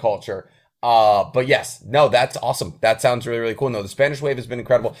that for the culture. But yes, no, that's awesome. That sounds really, really cool. No, the Spanish wave has been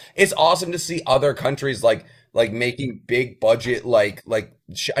incredible. It's awesome to see other countries like making big budget,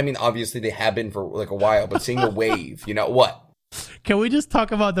 I mean, obviously they have been for like a while, but seeing a wave, you know what? Can we just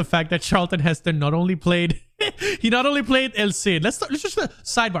talk about the fact that Charlton Heston not only played El Cid. Let's just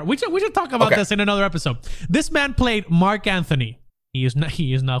sidebar. We should talk about this in another episode. This man played Mark Anthony. He is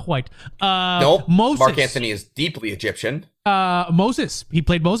not white. Nope. Moses. Mark Anthony is deeply Egyptian. Moses. He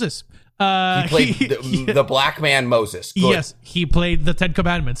played Moses. He played the black man Moses. Good. Yes, he played the Ten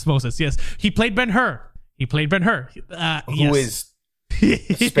Commandments Moses. Yes, he played Ben-Hur. Who is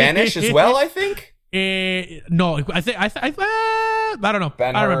Spanish as well, I think. No, I don't know.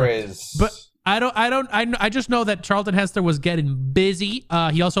 Ben-Hur is, but I just know that Charlton Heston was getting busy.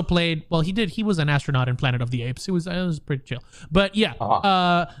 He also played. Well, he was an astronaut in Planet of the Apes. It was pretty chill. But yeah,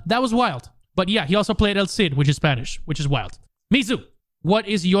 that was wild. But yeah, he also played El Cid, which is Spanish, which is wild. Mizu, what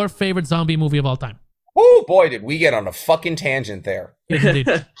is your favorite zombie movie of all time? Oh boy, did we get on a fucking tangent there.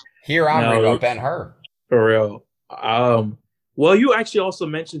 Here I'm reading about Ben-Hur. For real. Well, you actually also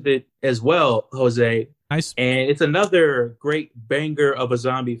mentioned it as well, Jose. Nice. And it's another great banger of a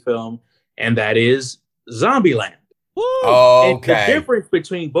zombie film, and that is Zombieland. Okay. And the difference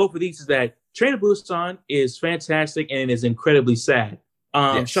between both of these is that Train to Busan is fantastic and is incredibly sad.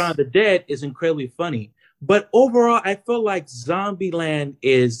 Shaun of the Dead is incredibly funny. But overall, I feel like Zombieland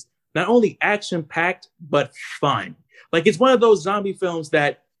is not only action-packed, but fun. Like, it's one of those zombie films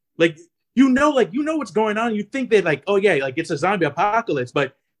that, you know what's going on. You think that, it's a zombie apocalypse,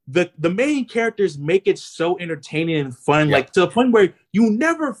 but the main characters make it so entertaining and fun, to the point where you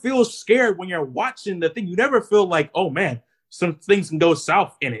never feel scared when you're watching the thing. You never feel like, oh man, some things can go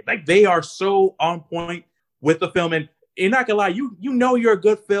south in it. Like, they are so on point with the film. And you're not gonna lie, you know you're a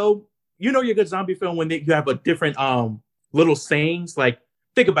good film. You know you're a good zombie film when you have a different little sayings. Like,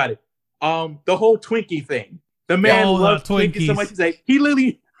 think about it. The whole Twinkie thing. The man loves Twinkies so much. He's like, he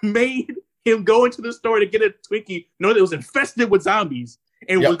literally made him go into the store to get a Twinkie, knowing it was infested with zombies,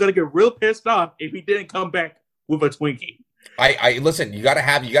 and was gonna get real pissed off if he didn't come back with a Twinkie. I listen. You gotta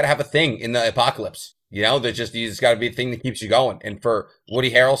have a thing in the apocalypse. You know, you just gotta be a thing that keeps you going. And for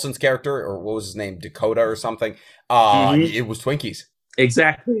Woody Harrelson's character, or what was his name, Dakota or something, it was Twinkies.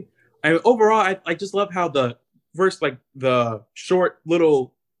 Exactly. I mean, overall, I just love how the short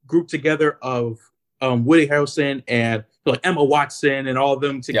little group together of Woody Harrelson and Emma Watson and all of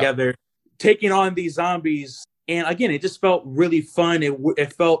them together taking on these zombies. And again, it just felt really fun.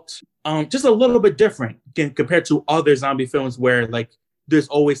 It felt just a little bit different compared to other zombie films where like there's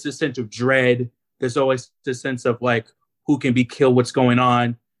always this sense of dread. There's always this sense of like who can be killed, what's going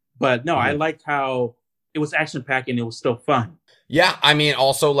on. But no, I liked how it was action packed and it was still fun. Yeah, I mean,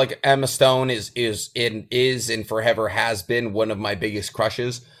 also like Emma Stone is and forever has been one of my biggest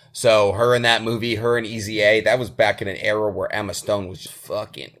crushes. So her in that movie, her in Easy A, that was back in an era where Emma Stone was just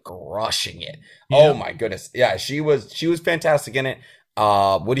fucking crushing it. Yeah. Oh my goodness, yeah, she was fantastic in it.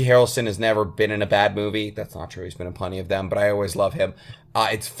 Woody Harrelson has never been in a bad movie. That's not true. He's been in plenty of them, but I always love him.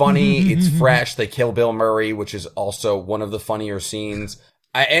 It's funny, it's fresh. They kill Bill Murray, which is also one of the funnier scenes.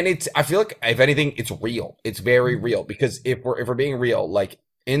 I feel like if anything, it's real. It's very real because if we're being real, like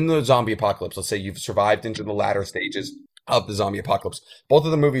in the zombie apocalypse, let's say you've survived into the latter stages of the zombie apocalypse. Both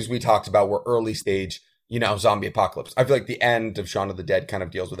of the movies we talked about were early stage, zombie apocalypse. I feel like the end of Shaun of the Dead kind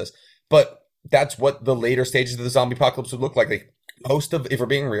of deals with this, but that's what the later stages of the zombie apocalypse would look like. Like if we're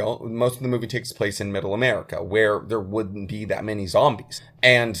being real, most of the movie takes place in Middle America, where there wouldn't be that many zombies,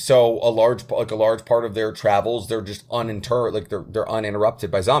 and so a large part of their travels, they're just they're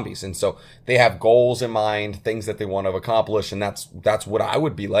uninterrupted by zombies, and so they have goals in mind, things that they want to accomplish, and that's what I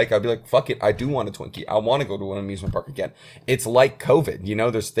would be like. I'd be like, fuck it, I do want a Twinkie. I want to go to an amusement park again. It's like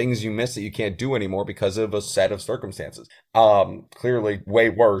COVID, there's things you miss that you can't do anymore because of a set of circumstances. Clearly way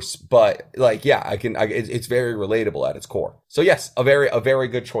worse, but like, yeah, it's very relatable at its core. So yes, a very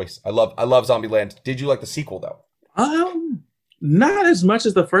good choice. I love Zombieland. Did you like the sequel though? Not as much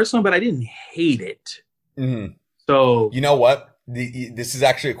as the first one, but I didn't hate it. Mm-hmm. So you know what? This is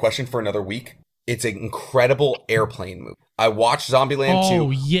actually a question for another week. It's an incredible airplane movie. I watched Zombieland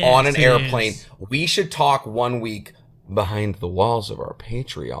 2 on an airplane. We should talk one week behind the walls of our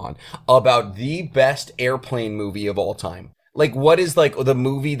Patreon about the best airplane movie of all time. Like, what is like the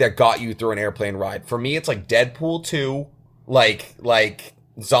movie that got you through an airplane ride? For me, it's like Deadpool 2, like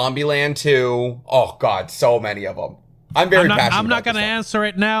Zombieland 2. Oh God, so many of them. I'm passionate. I'm not going to answer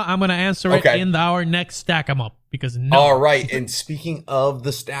it now. I'm going to answer it in our next Stack 'em Up because All right. And speaking of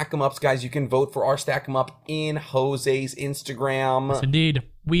the Stack 'em Ups, guys, you can vote for our Stack 'em Up in Jose's Instagram. Yes, indeed.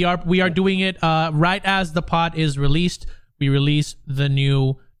 We are doing it right as the pod is released. We release the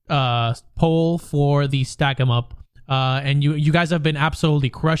new poll for the Stack 'em Up. And you guys have been absolutely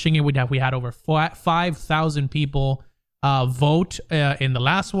crushing it. We had over 5,000 people vote in the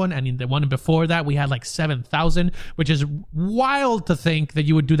last one, and in the one before that we had like 7,000, which is wild to think that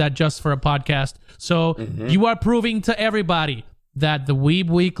you would do that just for a podcast. So you are proving to everybody that the Weeb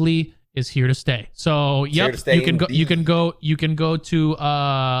Weekly is here to stay. So you can go to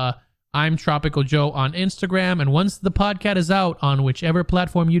I'm Tropical Joe on Instagram, and once the podcast is out on whichever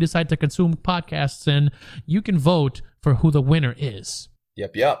platform you decide to consume podcasts in, you can vote for who the winner is.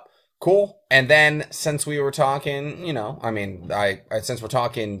 Yep. Cool. And then since we were talking, since we're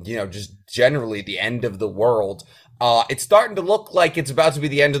talking, just generally the end of the world, it's starting to look like it's about to be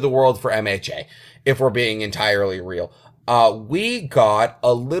the end of the world for MHA, if we're being entirely real. We got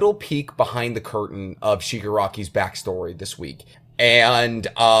a little peek behind the curtain of Shigaraki's backstory this week. And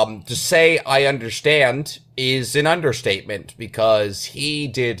to say I understand is an understatement because he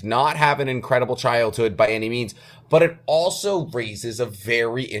did not have an incredible childhood by any means. But it also raises a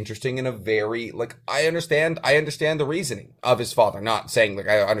very interesting and a very, I understand the reasoning of his father. Not saying,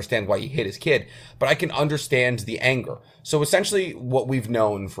 I understand why he hit his kid, but I can understand the anger. So essentially what we've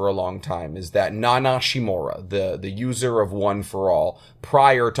known for a long time is that Nana Shimura, the user of One for All,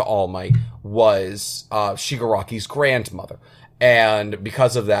 prior to All Might, was Shigaraki's grandmother. And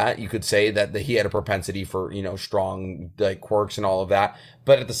because of that, you could say that he had a propensity for, strong quirks and all of that.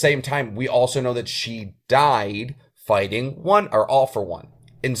 But at the same time, we also know that she died fighting All for One.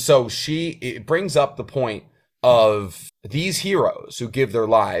 And so it brings up the point of these heroes who give their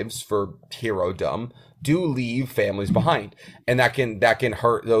lives for hero-dom do leave families behind. And that can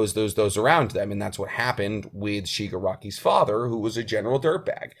hurt those around them. And that's what happened with Shigaraki's father, who was a general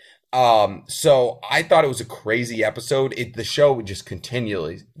dirtbag. So I thought it was a crazy episode. The show just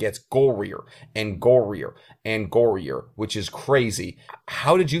continually gets gorier and gorier and gorier, which is crazy.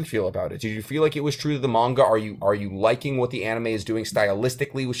 How did you feel about it? Did you feel like it was true to the manga? Are you liking what the anime is doing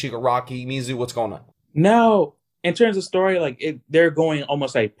stylistically with Shigaraki? Mizu, what's going on? No, in terms of story, they're going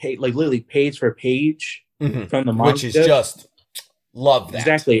almost literally page for page from the manga, which is just love that.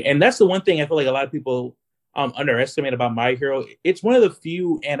 Exactly. And that's the one thing I feel like a lot of people underestimate about My Hero. It's one of the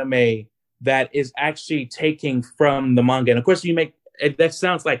few anime that is actually taking from the manga. And of course, that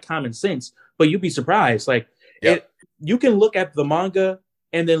sounds like common sense, but you'd be surprised. You can look at the manga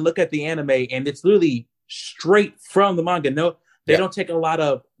and then look at the anime, and it's literally straight from the manga. No, they don't take a lot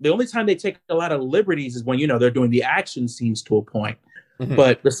of the only time they take a lot of liberties is when, they're doing the action scenes to a point. Mm-hmm.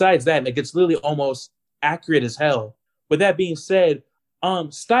 But besides that, like, it's literally almost accurate as hell. With that being said,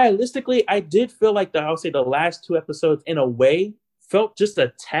 stylistically, I did feel like I would say the last 2 episodes in a way felt just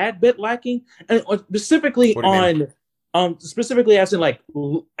a tad bit lacking, and specifically specifically as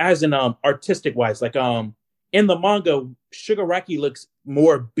in artistic wise, like in the manga, Shigaraki looks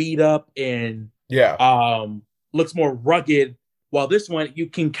more beat up and looks more rugged, while this one you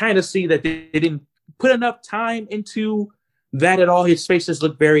can kind of see that they didn't put enough time into that at all. His faces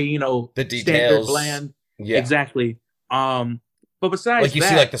look very, the details, standard, bland. Yeah, exactly. But besides, like, you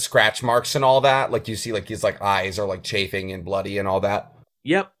see like the scratch marks and all that, like you see like his like eyes are like chafing and bloody and all that.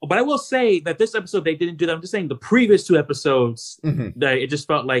 Yep. But I will say that this episode they didn't do that. I'm just saying the previous 2 episodes, that it just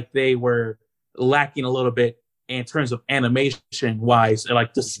felt like they were lacking a little bit in terms of animation wise, and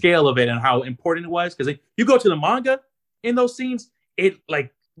like the scale of it and how important it was. Because you go to the manga in those scenes, it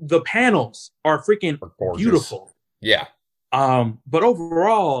like the panels are freaking beautiful. Yeah. But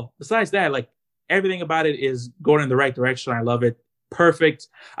overall, besides that, like, everything about it is going in the right direction. I love it. Perfect.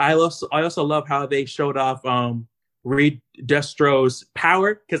 I also love how they showed off Reed Destro's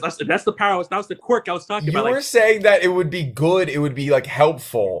power, because that's the power. That was the quirk I was talking about. You were saying that it would be good. It would be like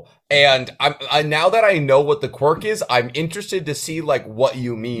helpful. And I now that I know what the quirk is, I'm interested to see like what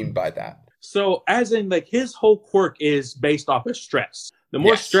you mean by that. So as in like his whole quirk is based off of stress. The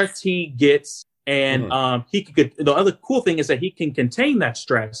more stress he gets, and the other cool thing is that he can contain that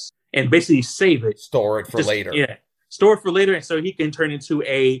stress and basically save it. Store it for later. Yeah. Store it for later, and so he can turn into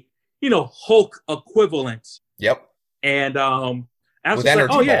a, Hulk equivalent. Yep. And I was with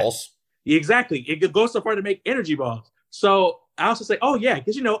energy balls. Yeah, exactly. It goes so far to make energy balls. So I also say, oh yeah,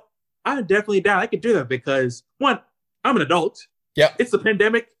 because I'm definitely down. I could do that because, one, I'm an adult. Yep. It's the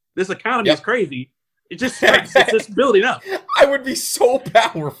pandemic. This economy is crazy. It's just building up. I would be so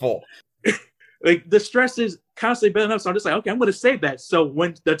powerful. Like, the stress is constantly building up. So I'm just like, okay, I'm going to save that. So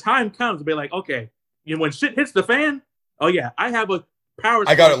when the time comes to be like, okay, when shit hits the fan, oh yeah, I have a power.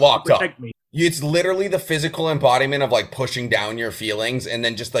 I got it locked up. Me. It's literally the physical embodiment of like pushing down your feelings, and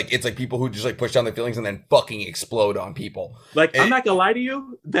then just like, it's like people who just like push down their feelings and then fucking explode on people. Like, I'm not gonna lie to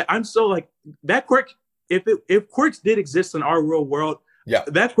you, that I'm so like, that quirk, if quirks did exist in our real world,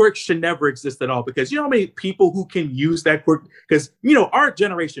 that quirk should never exist at all, because you know how many people who can use that quirk? Because our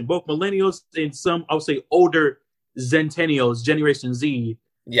generation, both millennials and some, I would say, older Zentennials, Generation Z,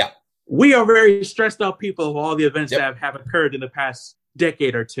 we are very stressed out people of all the events that have occurred in the past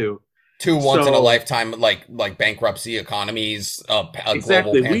decade or two. 2 once in a lifetime, like bankruptcy, economies, global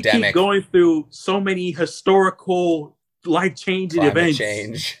pandemic. We keep going through so many historical, life-changing events.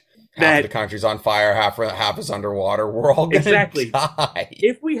 Change. Half of the country's on fire, half is underwater. We're all gonna die.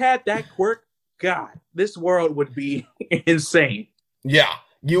 If we had that quirk, God, this world would be insane. Yeah.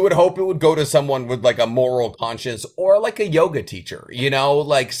 You would hope it would go to someone with like a moral conscience, or like a yoga teacher,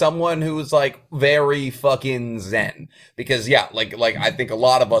 like someone who's like very fucking zen. Because like I think a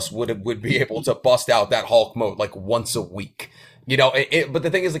lot of us would be able to bust out that Hulk mode like once a week. But the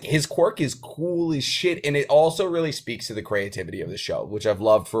thing is, like, his quirk is cool as shit, and it also really speaks to the creativity of the show, which I've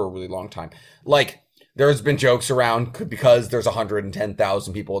loved for a really long time. Like, there's been jokes around because there's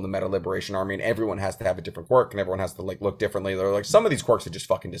 110,000 people in the Meta Liberation Army, and everyone has to have a different quirk, and everyone has to like look differently. They're like, some of these quirks are just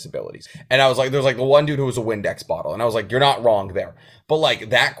fucking disabilities. And I was like, there's like the one dude who was a Windex bottle, and I was like, you're not wrong there. But like,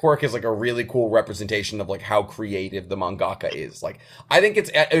 that quirk is like a really cool representation of like how creative the mangaka is. Like, I think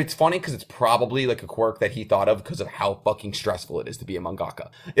it's funny because it's probably like a quirk that he thought of because of how fucking stressful it is to be a mangaka.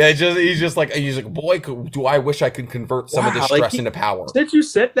 Yeah, he's just like, boy, do I wish I could convert some of this stress into power. Since you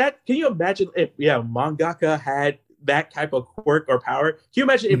said that, can you imagine if mangaka had that type of quirk or power? Can you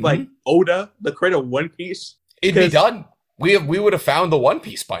imagine if like Oda, the creator of One Piece, it'd be done. We would have found the One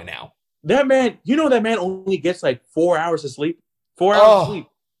Piece by now. That man, that man only gets like 4 hours of sleep. 4 hours of sleep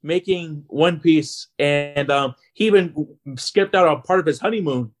making One Piece, and he even skipped out on part of his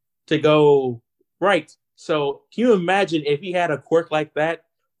honeymoon to go write. So can you imagine if he had a quirk like that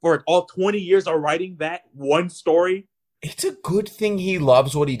for all 20 years of writing that one story? It's a good thing he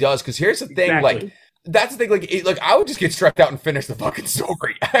loves what he does, because here's the thing, like, that's the thing, like I would just get stressed out and finish the fucking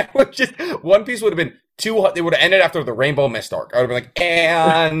story. I would just, One Piece would have been it would have ended after the Rainbow Mist arc. I would have been like,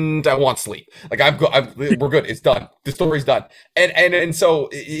 and I want sleep. Like, we're good. It's done. The story's done. And so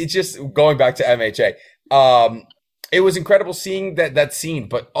it's just going back to MHA. It was incredible seeing that scene,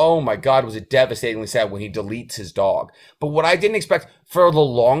 but oh my God, was it devastatingly sad when he deletes his dog. But what I didn't expect for the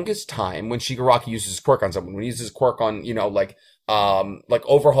longest time, when Shigaraki uses his quirk on someone, when he uses his quirk on, like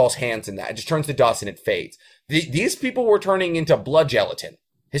overhauls hands and that, it just turns to dust and it fades. These people were turning into blood gelatin.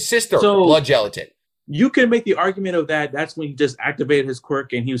 His sister, blood gelatin. you can make the argument of that. That's when he just activated his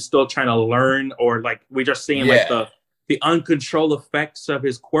quirk and he was still trying to learn, or like we're just seeing like the uncontrolled effects of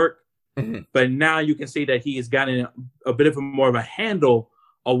his quirk. Mm-hmm. But now you can see that he has gotten a bit of more of a handle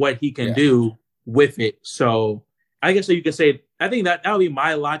of what he can do with it. So I guess you could say, I think that would be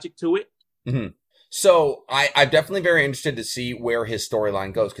my logic to it. Mm-hmm. So I'm definitely very interested to see where his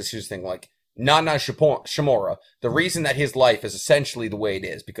storyline goes, because here's the thing, like, Nana Shimura, the reason that his life is essentially the way it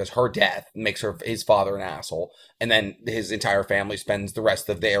is because her death makes his father an asshole, and then his entire family spends the rest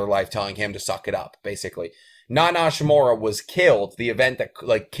of their life telling him to suck it up, basically. Nana Shimura was killed, the event that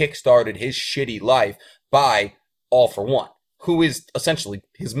like kickstarted his shitty life, by All For One, who is essentially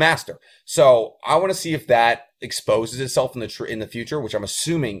his master. So I want to see if that exposes itself in the future, which I'm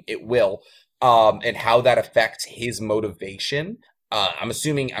assuming it will, and how that affects his motivation. I'm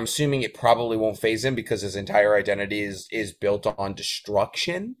assuming it probably won't phase him because his entire identity is built on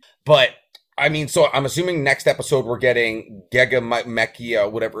destruction. But I mean, so I'm assuming next episode we're getting Gega Mekia,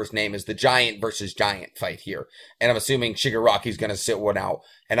 whatever his name is, the giant versus giant fight here. And I'm assuming Shigaraki's going to sit one out.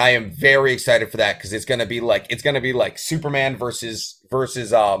 And I am very excited for that because it's going to be like Superman versus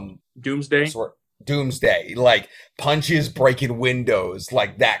Doomsday. Doomsday, like punches breaking windows,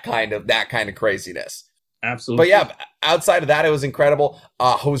 like that kind of craziness. Absolutely. But yeah, outside of that, it was incredible.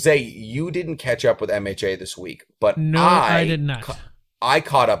 Jose, you didn't catch up with MHA this week, but no, I did not. I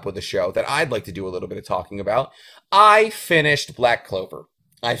caught up with a show that I'd like to do a little bit of talking about. I finished Black Clover.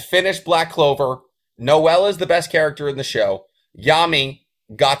 Noelle is the best character in the show. Yami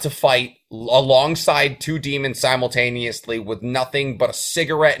got to fight alongside two demons simultaneously with nothing but a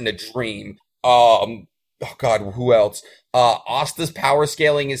cigarette and a dream. Oh God, who else? Asta's power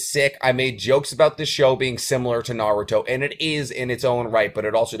scaling is sick. I made jokes about this show being similar to Naruto, and it is in its own right, but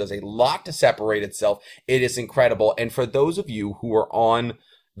it also does a lot to separate itself. It is incredible. And for those of you who are on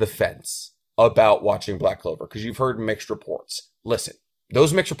the fence about watching Black Clover, because you've heard mixed reports, listen,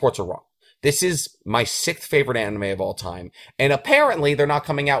 those mixed reports are wrong. This is my 6th favorite anime of all time, and apparently they're not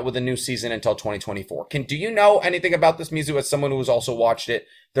coming out with a new season until 2024. Do you know anything about this, Mizu, as someone who has also watched it?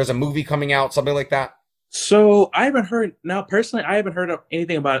 There's a movie coming out, something like that? So I haven't heard of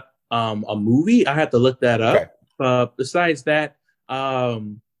anything about a movie. I have to look that up. Okay. Besides that,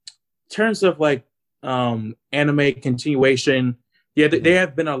 in terms of like anime continuation, they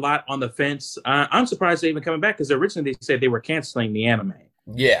have been a lot on the fence. I'm surprised they're even coming back because originally they said they were canceling the anime.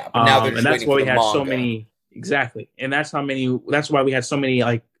 Yeah, but now they're just and that's why we had manga. So many. Exactly, and that's why we had so many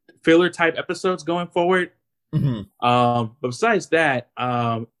like filler type episodes going forward. Mm-hmm. But besides that,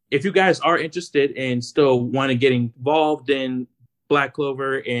 if you guys are interested and still want to get involved in Black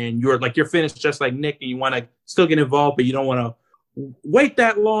Clover, and you're finished just like Nick, and you want to still get involved, but you don't want to wait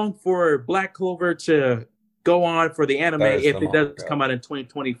that long for Black Clover to go on for the anime if it does come out in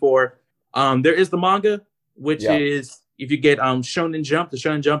 2024. There is the manga, which is, if you get Shonen Jump, the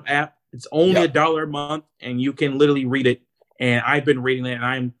Shonen Jump app, it's only $1 a month, and you can literally read it. And I've been reading it, and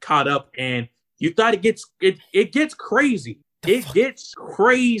I'm caught up. And you thought it gets crazy. It gets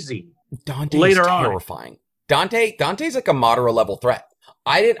crazy. Dante later is terrifying. Dante's like a Madara level threat.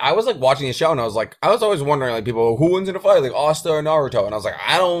 I was like watching the show, and I was always wondering, like, people, who wins in a fight, like Asta or Naruto? And I was like,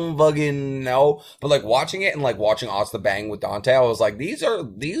 I don't fucking know. But like watching it and like watching Asta bang with Dante, I was like, this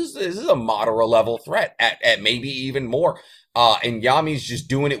is a Madara level threat at maybe even more. And Yami's just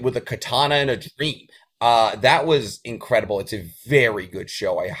doing it with a katana and a dream. That was incredible. It's a very good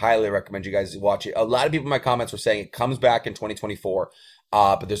show. I highly recommend you guys watch it. A lot of people in my comments were saying it comes back in 2024.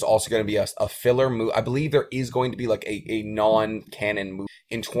 But there's also going to be a filler movie. I believe there is going to be like a non-canon movie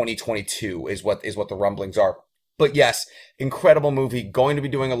in 2022 is what the rumblings are. But yes, incredible movie. Going to be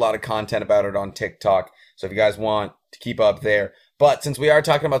doing a lot of content about it on TikTok. So if you guys want to keep up there. But since we are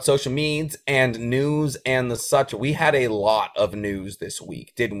talking about social medias and news and the such, we had a lot of news this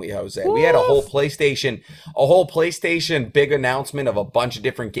week, didn't we, Jose? Woof. We had a whole PlayStation big announcement of a bunch of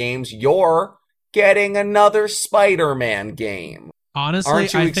different games. You're getting another Spider-Man game. Honestly,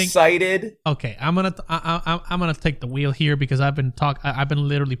 aren't you excited? Okay, I'm gonna take the wheel here because I've been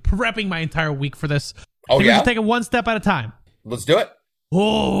literally prepping my entire week for this. Oh, yeah? Just take it one step at a time. Let's do it.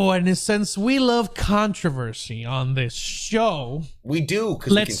 Oh, and since we love controversy on this show, we do,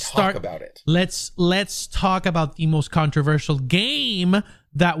 because we can talk about it. Let's talk about the most controversial game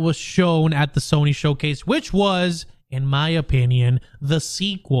that was shown at the Sony showcase, which was, in my opinion, the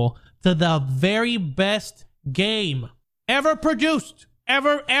sequel to the very best game ever produced.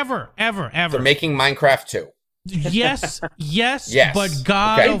 Ever. They're making Minecraft 2. Yes, but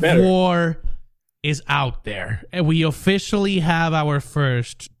God of War is out there. And we officially have our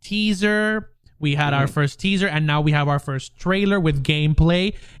first teaser. We had our first teaser, and now we have our first trailer with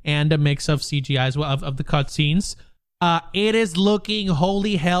gameplay and a mix of CGI as well of the cutscenes. It is looking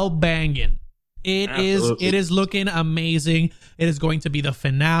holy hell banging. It is looking amazing. It is going to be the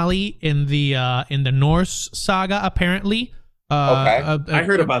finale in the Norse saga, apparently. Okay. I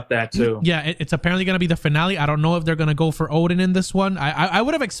heard about that too. Yeah, it's apparently going to be the finale. I don't know if they're going to go for Odin in this one. I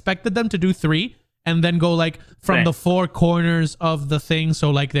would have expected them to do 3 and then go like from the 4 corners of the thing. So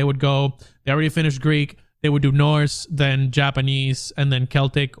like they already finished Greek, they would do Norse, then Japanese, and then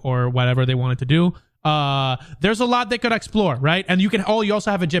Celtic or whatever they wanted to do. There's a lot they could explore, right? And you also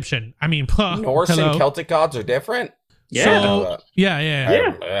have Egyptian. I mean, Norse and Celtic gods are different. Yeah. So, yeah.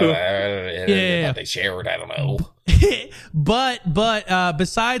 They shared. I don't know. but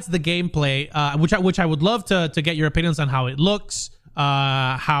besides the gameplay, which I would love to get your opinions on how it looks,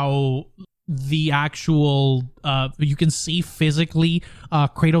 how the actual you can see physically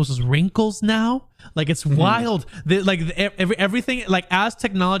Kratos' wrinkles now. Like it's wild. Everything, like as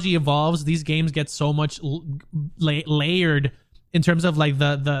technology evolves, these games get so much layered in terms of like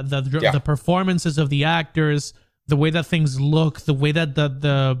the performances of the actors, the way that things look, the way that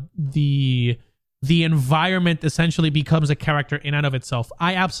the environment essentially becomes a character in and of itself.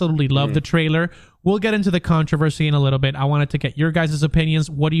 I absolutely love the trailer. We'll get into the controversy in a little bit. I wanted to get your guys' opinions.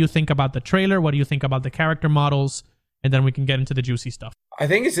 What do you think about the trailer? What do you think about the character models? And then we can get into the juicy stuff. I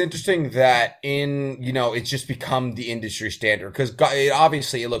think it's interesting that it's just become the industry standard because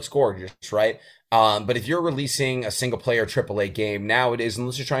obviously it looks gorgeous, right? But if you're releasing a single player AAA game nowadays,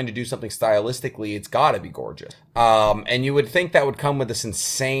 unless you're trying to do something stylistically, it's got to be gorgeous. And you would think that would come with this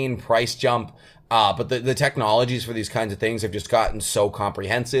insane price jump. But the technologies for these kinds of things have just gotten so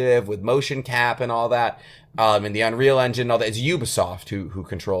comprehensive with motion cap and all that. And the Unreal Engine, all that. It's Ubisoft who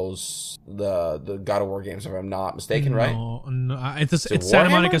controls the God of War games, if I'm not mistaken, right? No, it's Santa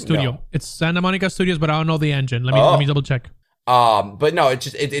Monica Studio. No. It's Santa Monica Studios, but I don't know the engine. Let me double check. But no,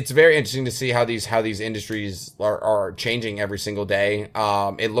 it's very interesting to see how these industries are changing every single day.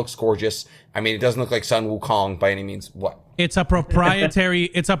 It looks gorgeous. I mean, it doesn't look like Sun Wukong by any means. What? It's a proprietary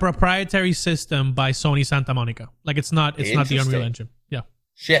system by Sony Santa Monica. Like it's not the Unreal Engine. Yeah.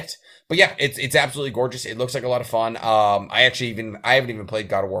 Shit. But yeah, it's absolutely gorgeous. It looks like a lot of fun. I haven't even played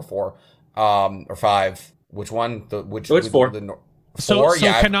God of War 4 or 5. Which one? It's 4. So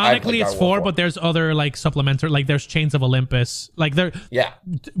canonically it's 4, but there's other like supplementary, like there's Chains of Olympus, like there. Yeah,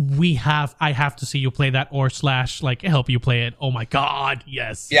 I have to see you play that or / like help you play it. Oh my god,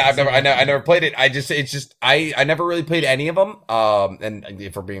 yes. Yeah, I never played it. I never really played any of them. And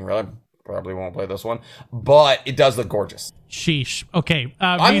if we're being real, I probably won't play this one, but it does look gorgeous. Sheesh. Okay,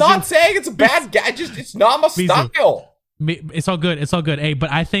 I'm not saying it's a bad guy. It's not my style. It's all good. Hey,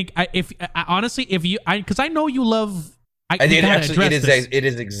 but I think honestly, because I know you love. It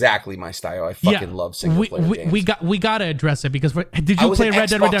is exactly my style. I fucking love single player games. We gotta address it because did you play Red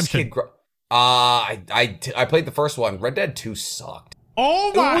Dead Redemption? I played the first one. Red Dead 2 sucked.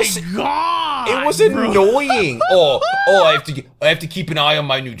 Oh my god! It was annoying. I have to keep an eye on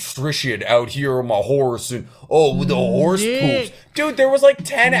my nutrition out here on my horse and with the horse poops. Dude, there was like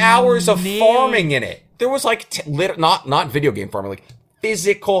 10 hours of farming in it. There was like not video game farming, like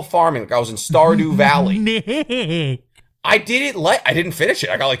physical farming. Like I was in Stardew Valley. Nick. I didn't finish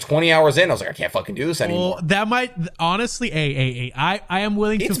it. I got like 20 hours in. I was like, I can't fucking do this anymore. That might honestly, I am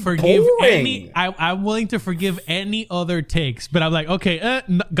willing to forgive boring. I'm willing to forgive any other takes, but I'm like, okay,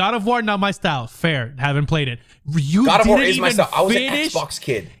 God of War, not my style. Fair. Haven't played it. God of War is my style. I was an Xbox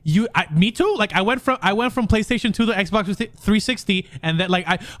kid. Me too. Like I went from PlayStation 2 to Xbox 360, and then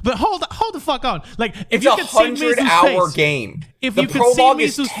but hold the fuck on. Like if it's you could see 100-hour game. If the you prologue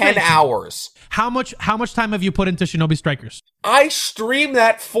could see is 10 hours. How much time have you put into Shinobi Strikers? I stream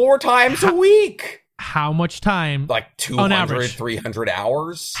that 4 times a week. How much time? Like 200, 300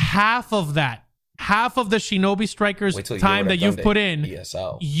 hours. Half of the Shinobi Strikers time that you've put in,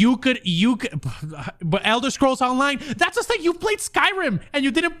 ESO. you could, but Elder Scrolls Online, that's the thing. You played Skyrim and you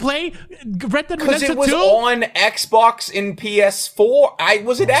didn't play Red Dead Redemption 2? Because it was on Xbox and PS4. I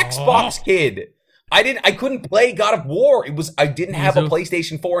was an Xbox kid. I couldn't play God of War. I didn't have a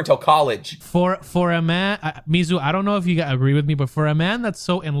PlayStation 4 until college. For a man, Mizu, I don't know if you agree with me, but for a man that's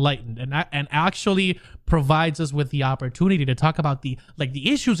so enlightened and actually provides us with the opportunity to talk about the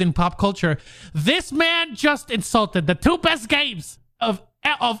issues in pop culture, this man just insulted the 2 best games of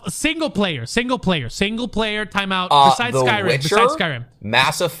single player timeout besides Skyrim.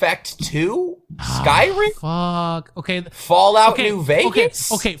 Mass Effect 2, Skyrim, fuck. Okay, Fallout New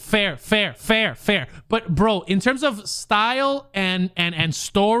Vegas. Okay, fair. But bro, in terms of style and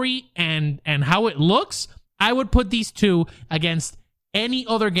story and how it looks, I would put these 2 against any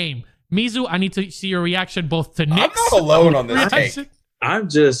other game. Mizu, I need to see your reaction both to Nick's. I'm not alone on this take. I'm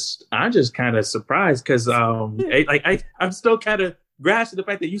just kind of surprised because I'm still kind of grasping the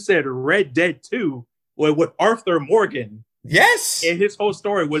fact that you said Red Dead 2 with Arthur Morgan. Yes. And his whole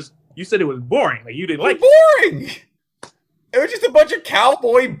story was, you said it was boring. Like you didn't like boring. It was just a bunch of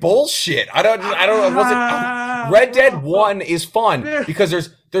cowboy bullshit. I don't know. It wasn't. Red Dead 1 is fun because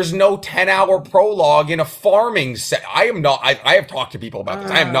there's no 10-hour prologue in a farming set. I have talked to people about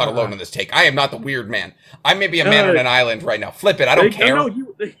this. I am not alone in this take. I am not the weird man. I may be a man on an island right now. Flip it. I don't care. No,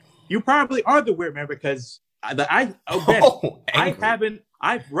 you probably are the weird man because I watch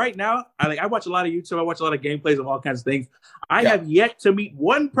a lot of YouTube. I watch a lot of gameplays of all kinds of things. I have yet to meet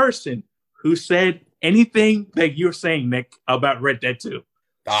one person who said anything that you're saying, Nick, about Red Dead 2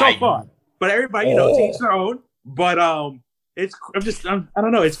 so far. But everybody, teach their own. But I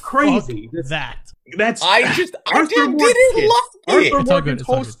don't know. It's crazy. I didn't love it. Arthur Morgan's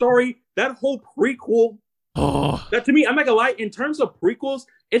whole story, that whole prequel. That to me, I'm not gonna lie. In terms of prequels,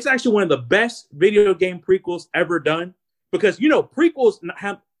 it's actually one of the best video game prequels ever done because prequels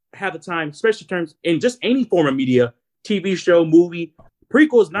have the time, especially in terms in just any form of media, TV show, movie.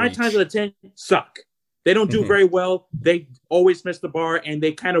 Prequels 9 times out of 10 suck. They don't do very well. They always miss the bar, and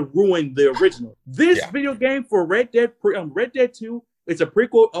they kind of ruin the original. This video game for Red Dead 2, it's a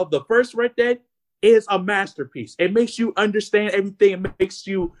prequel of the first Red Dead, is a masterpiece. It makes you understand everything.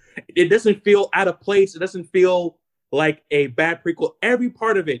 It doesn't feel out of place. It doesn't feel like a bad prequel. Every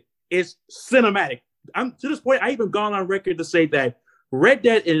part of it is cinematic. To this point, I even gone on record to say that Red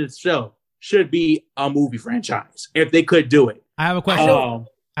Dead in itself should be a movie franchise if they could do it. I have a question.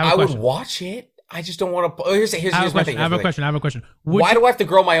 I would watch it. I just don't want to. Here's my thing. I have a question. Why do I have to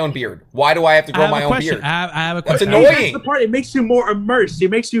grow my own beard? Why do I have to grow my own beard? I have a question. That's annoying. That's the part. It makes you more immersed. It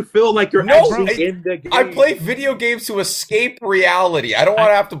makes you feel like you're actually in the game. I play video games to escape reality. I don't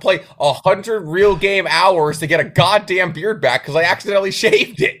want to have to play 100 real game hours to get a goddamn beard back because I accidentally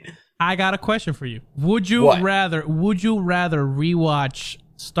shaved it. I got a question for you. Would you rather rewatch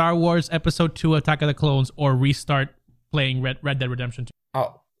Star Wars Episode 2 Attack of the Clones or restart playing Red Dead Redemption 2?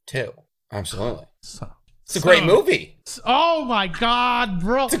 Oh, 2. Absolutely. It's a great movie. Oh my God,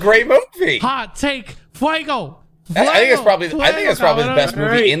 bro. It's a great movie. Hot take. Fuego. I think it's probably the best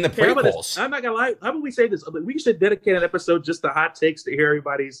movie in the prequels. I'm not gonna lie. How about we say this? We should dedicate an episode just to hot takes to hear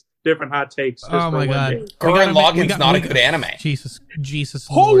everybody's different hot takes. Oh my God. Gurren Lagann's not a good anime. Jesus.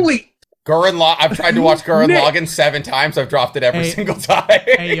 Holy. I've tried to watch Gurren Lagann 7 times. I've dropped it every single time.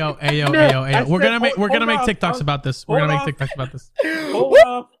 Hey yo. We're gonna make TikToks about this. Hold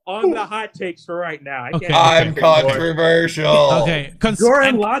up on the hot takes for right now. I'm controversial. Okay.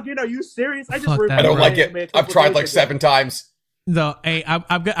 Gurren Lagann, are you serious? I don't like it. I've tried like 7 times. No, hey,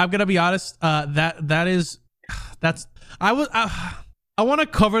 I'm gonna be honest. I want to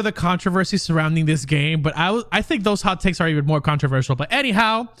cover the controversy surrounding this game, but I think those hot takes are even more controversial. But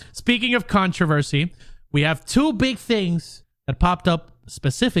anyhow, speaking of controversy, we have 2 big things that popped up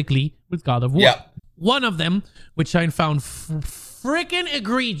specifically with God of War. Yeah. One of them, which I found freaking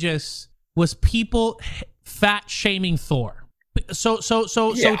egregious, was people fat shaming Thor. So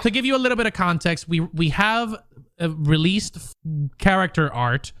to give you a little bit of context, we have released character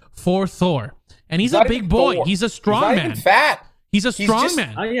art for Thor, and he's a big boy. Thor. He's a strong man. He's not even fat. He's a strong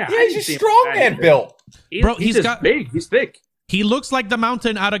man. He's a strong man built. Bro, he's big. He's thick. He looks like the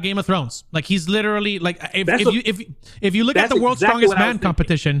mountain out of Game of Thrones. Like he's literally like if you look at the world's strongest man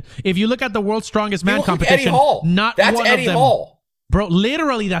competition, Eddie Hall. That's one Eddie of them. Hall. Bro,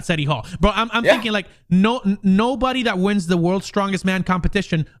 literally that's Eddie Hall. Bro, I'm thinking like nobody that wins the world's strongest man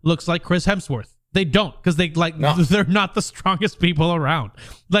competition looks like Chris Hemsworth. They don't, because they're not the strongest people around.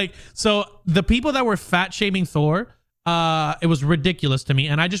 Like, so the people that were fat shaming Thor, it was ridiculous to me,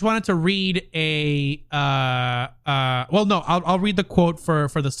 and I just wanted to read I'll read the quote for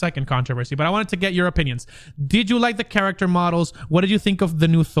the second controversy, but I wanted to get your opinions. Did you like the character models? What did you think of the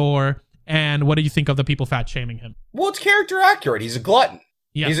new Thor? And what did you think of the people fat shaming him? Well, it's character accurate. He's a glutton.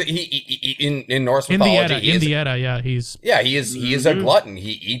 Yeah. He in Norse mythology. He is a glutton.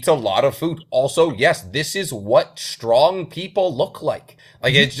 He eats a lot of food. Also, yes, this is what strong people look like.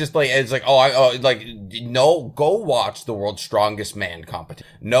 Like it's just like no, go watch the world's strongest man competition.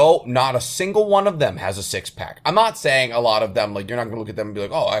 No, not a single one of them has a 6-pack. I'm not saying a lot of them, like, you're not gonna look at them and be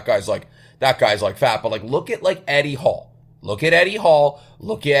like, oh, that guy's like fat, but like look at like Eddie Hall. Look at Eddie Hall.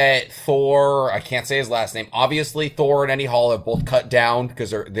 Look at Thor. I can't say his last name. Obviously, Thor and Eddie Hall have both cut down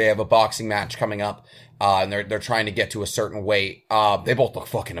because they have a boxing match coming up. and they're trying to get to a certain weight. They both look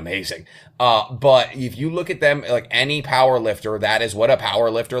fucking amazing. But if you look at them like any power lifter, that is what a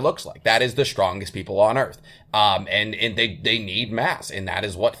power lifter looks like. That is the strongest people on earth. And they need mass, and that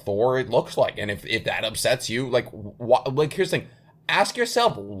is what Thor looks like. And if that upsets you, like here's the thing, ask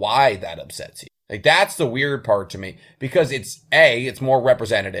yourself why that upsets you. Like, that's the weird part to me, because it's more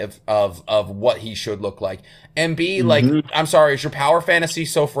representative of what he should look like. And B, like, I'm sorry, is your power fantasy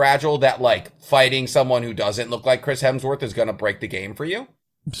so fragile that, like, fighting someone who doesn't look like Chris Hemsworth is going to break the game for you?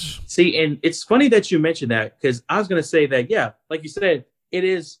 See, and it's funny that you mentioned that, because I was going to say that, yeah, like you said, it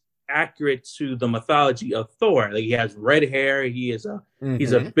is accurate to the mythology of Thor. Like, he has red hair. He's a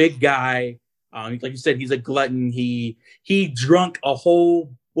big guy. Like you said, he's a glutton. He drunk a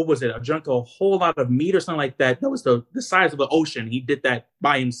whole... What was it? I drank a whole lot of meat or something like that. That was the size of the ocean. He did that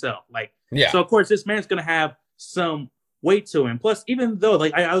by himself. Like, yeah. So of course, this man's gonna have some weight to him. Plus, even though,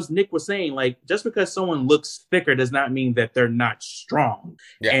 like Nick was saying, like, just because someone looks thicker does not mean that they're not strong.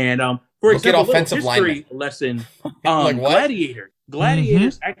 Yeah. And for example, offensive history lesson, like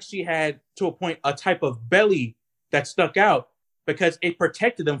gladiators actually had, to a point, a type of belly that stuck out, because it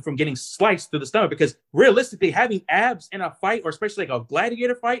protected them from getting sliced through the stomach. Because realistically, having abs in a fight, or especially like a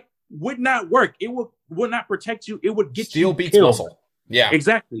gladiator fight, would not work. It would not protect you. It would get you beats killed. Muscle. Yeah,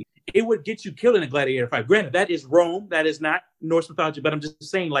 exactly. It would get you killed in a gladiator fight. Granted, that is Rome. That is not Norse mythology. But I'm just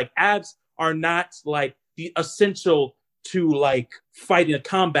saying, like, abs are not like the essential to like fighting a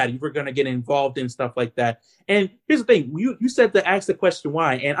combat if we're going to get involved in stuff like that. And here's the thing. You said to ask the question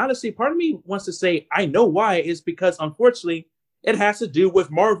why. And honestly, part of me wants to say I know why, is because, unfortunately, it has to do with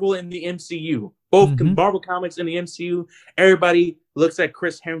Marvel and the MCU. Both Marvel comics and the MCU, everybody looks at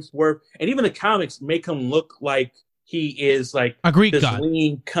Chris Hemsworth, and even the comics make him look like he is like a Greek this god,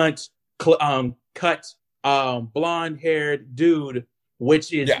 lean, cut, blonde-haired dude,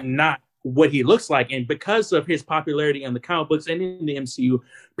 which is not what he looks like. And because of his popularity in the comic books and in the MCU,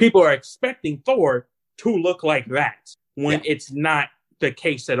 people are expecting Thor to look like that when it's not the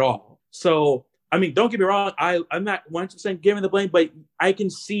case at all. So, I mean, don't get me wrong. I'm not 100% giving the blame, but I can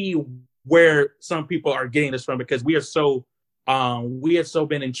see where some people are getting this from, because we have so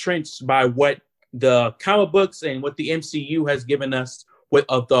been entrenched by what the comic books and what the MCU has given us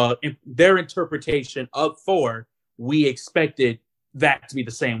of their interpretation of Thor. We expected that to be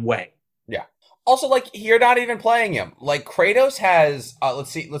the same way. Yeah. Also, like, you're not even playing him. Like, Kratos has,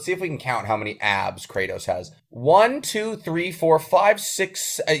 let's see if we can count how many abs Kratos has. 1, 2, 3, 4, 5,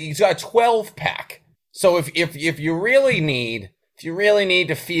 6. He's got a 12-pack. So if you really need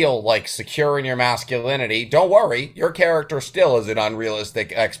to feel like secure in your masculinity, don't worry. Your character still is an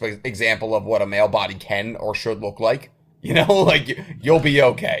unrealistic example of what a male body can or should look like. You know, like, you'll be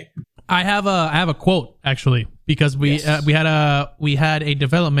okay. I have a quote, actually, because we had a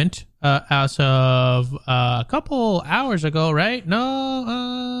development as of a couple hours ago, right?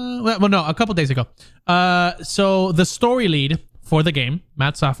 No, a couple days ago. So the story lead for the game,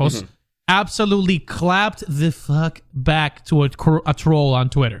 Matt Safos, absolutely clapped the fuck back to a troll on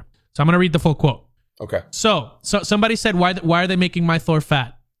Twitter. So I'm gonna read the full quote. Okay. So somebody said, why are they making my Thor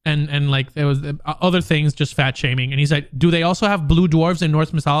fat? And like, there was other things, just fat shaming. And he's like, do they also have blue dwarves in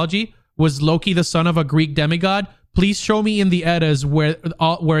Norse mythology? Was Loki the son of a Greek demigod? Please show me in the Eddas where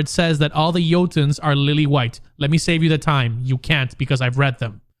it says that all the Jotuns are lily white. Let me save you the time. You can't, because I've read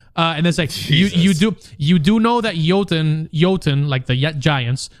them. And it's like, you do know that Jotun, like the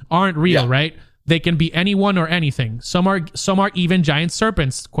giants, aren't real, right? They can be anyone or anything. Some are even giant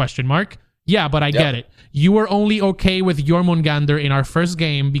serpents, ? Yeah, but I get it. You were only okay with Jormungandr in our first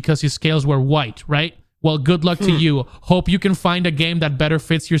game because his scales were white, right? Well, good luck to you. Hope you can find a game that better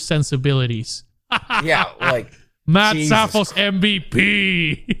fits your sensibilities. Yeah, like, Matt Safos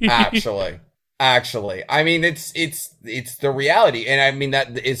MVP. Actually, I mean, it's the reality, and I mean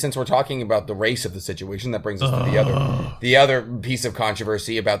that since we're talking about the race of the situation, that brings us to the other piece of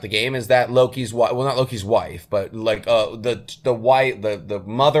controversy about the game is that Loki's wife, well, not Loki's wife, but like the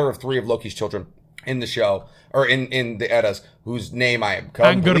mother of 3 of Loki's children in the show, or in the Eddas, whose name I am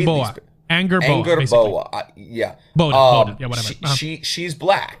Angerboa. Angerboa. Yeah. Boda. Yeah, whatever. She's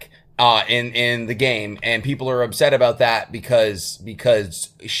black in the game, and people are upset about that because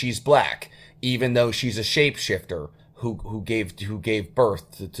she's black, even though she's a shapeshifter who gave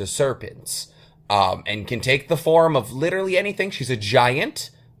birth to serpents, and can take the form of literally anything. She's a giant.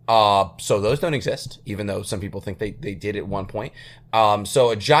 So those don't exist, even though some people think they did at one point. So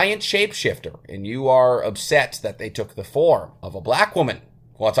a giant shapeshifter, and you are upset that they took the form of a black woman.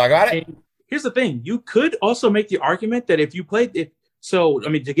 Want to talk about it? And here's the thing. You could also make the argument that if you played it,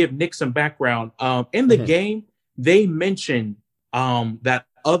 to give Nick some background, in the game, they mention that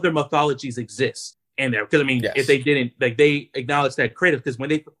other mythologies exist. in there. Because I mean, if they didn't, like, they acknowledge that Kratos, because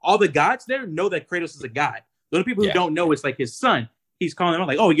when all the gods there know that Kratos is a god. The only people who don't know it's like his son. He's calling them out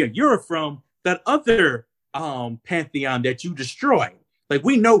like, oh yeah, you're from that other pantheon that you destroyed. Like,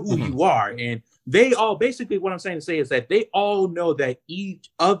 we know who you are. And they all, basically what I'm saying to say is that they all know that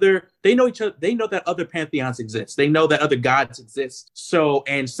they know each other, they know that other pantheons exist. They know that other gods exist. So,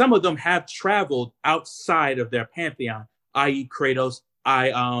 and some of them have traveled outside of their pantheon, i.e. Kratos,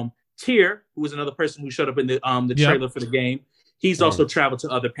 Tyr, who was another person who showed up in the trailer for the game. He's also traveled to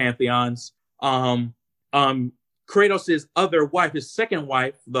other pantheons. Kratos' other wife, his second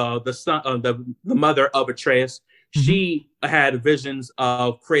wife, the son, the mother of Atreus, she had visions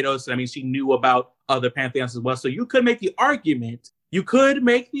of Kratos. I mean, she knew about other pantheons as well. So you could make the argument.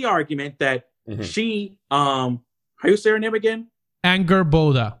 That she, how you say her name again?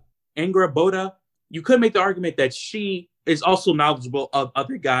 Angerboda. You could make the argument that she is also knowledgeable of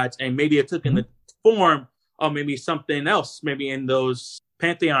other gods, and maybe it took in the form of maybe something else, maybe in those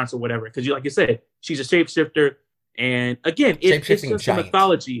pantheons or whatever. Because like you said, she's a shapeshifter. And again, it's just a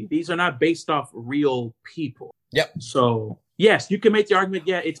mythology. These are not based off real people. Yep. So yes, you can make the argument.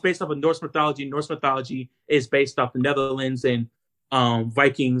 Yeah, it's based off of Norse mythology. Norse mythology is based off the Netherlands and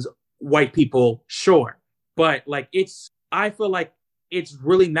Vikings, white people. Sure, but like I feel like it's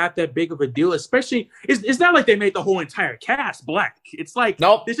really not that big of a deal. Especially, it's not like they made the whole entire cast black. It's like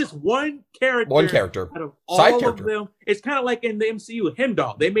there's just one character out of all of them. It's kind of like in the MCU,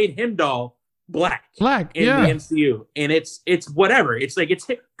 Heimdall. They made Heimdall black in the MCU, and it's whatever. It's like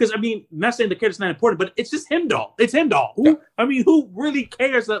because I mean, I'm not saying the character's not important, but it's just Heimdall. It's Heimdall. Who really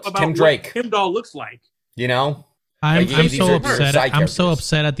cares about Tim Drake. What Heimdall looks like? You know, I'm so upset. I'm so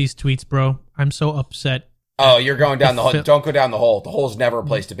upset at these tweets, bro. I'm so upset. Oh, you're going down the hole. Don't go down the hole. The hole's never a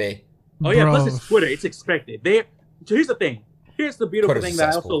place to be. Oh yeah, plus it's Twitter. It's expected. Here's the thing. Here's the beautiful thing that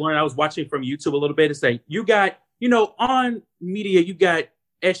I also learned. I was watching from YouTube a little bit. Is that you got on media, you got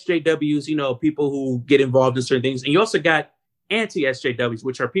SJWs, people who get involved in certain things. And you also got anti-SJWs,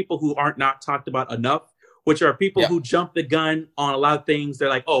 which are people who aren't not talked about enough, which are people who jump the gun on a lot of things. They're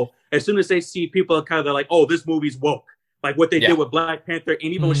like, oh, as soon as they see people they're like, oh, this movie's woke. Like what they did with Black Panther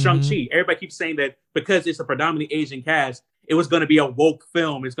and even with Shang-Chi. Everybody keeps saying that because it's a predominantly Asian cast, it was going to be a woke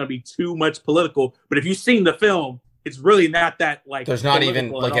film. It's going to be too much political. But if you've seen the film, it's really not that like. There's not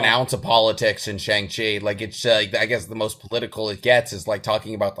even like an ounce of politics in Shang-Chi. Like it's I guess the most political it gets is like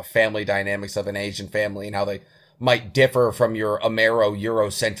talking about the family dynamics of an Asian family and how they might differ from your Amero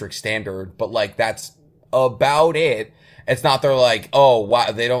Eurocentric standard, but like that's about it. It's not they're like, oh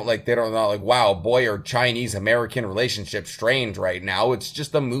wow, they don't know like, wow, boy, are Chinese American relationships strange right now. It's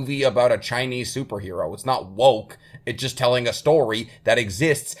just a movie about a Chinese superhero. It's not woke. It's just telling a story that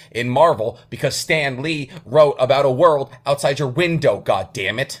exists in Marvel because Stan Lee wrote about a world outside your window, god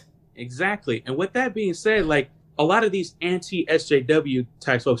damn it. Exactly. And with that being said, like a lot of these anti-SJW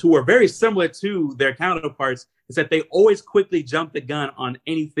type folks who are very similar to their counterparts is that they always quickly jump the gun on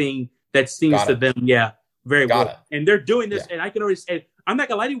anything that seems to them, very well. And they're doing this, and I can already say, I'm not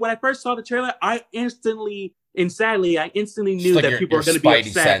gonna lie to you, when I first saw the trailer, I instantly knew that people are gonna be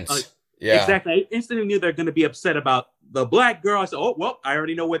upset. Exactly. I instantly knew they're gonna be upset about the black girl. I said, oh, well, I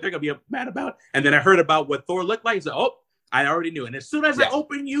already know what they're gonna be mad about. And then I heard about what Thor looked like. I said, oh, I already knew. And as soon as I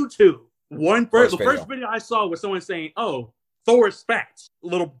opened YouTube, the first video I saw was someone saying, oh, Thor is fat,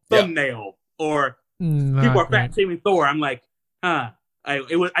 little thumbnail, or people are fat shaming Thor. I'm like,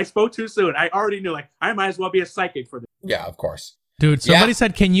 I spoke too soon. I already knew, like, I might as well be a psychic for this. Yeah, of course. Dude, somebody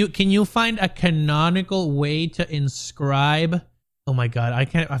said, can you find a canonical way to inscribe? Oh my God, I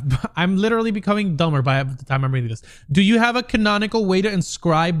can't. I'm literally becoming dumber by the time I'm reading this. Do you have a canonical way to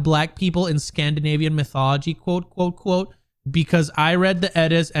inscribe black people in Scandinavian mythology? Quote, quote, quote. Because I read the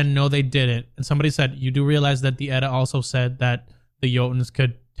Eddas and no, they didn't. And somebody said, you do realize that the Edda also said that the Jotuns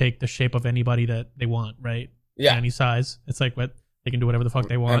could take the shape of anybody that they want, right? Yeah. Any size. It's like what they can do whatever the fuck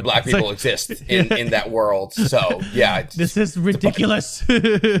they want. And black people exist in that world. So yeah. This is ridiculous.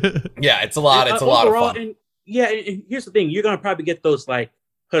 Yeah, it's a lot. It's a lot of fun. And here's the thing. You're going to probably get those like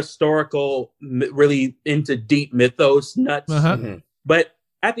historical, really into deep mythos nuts. But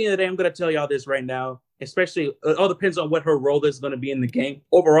at the end of the day, I'm going to tell y'all this right now, especially it all depends on what her role is going to be in the game.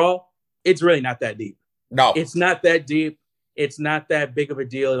 Overall, it's really not that deep. No, it's not that deep. It's not that big of a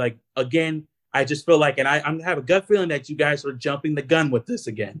deal. Like, again, I just feel like, and I have a gut feeling that you guys are jumping the gun with this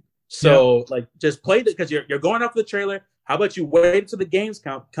again. So, like, just play it because you're going off the trailer. How about you wait until the game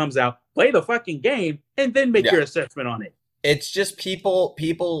comes out, play the fucking game, and then make your assessment on it. It's just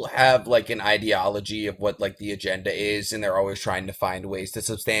people have like an ideology of what like the agenda is, and they're always trying to find ways to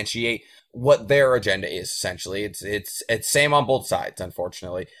substantiate what their agenda is. Essentially, it's same on both sides,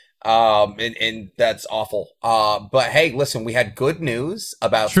 unfortunately. And that's awful. But hey, listen, we had good news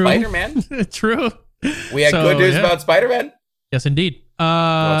about Spider-Man. True. We had good news about Spider-Man. Yes, indeed.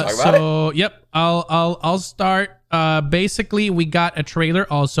 Talk about it? Yep. I'll start. Basically, we got a trailer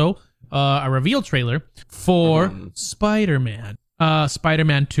also. A reveal trailer for Spider-Man.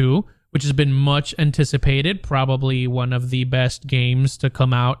 Spider-Man 2, which has been much anticipated, probably one of the best games to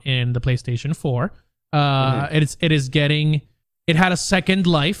come out in the PlayStation 4. It had a second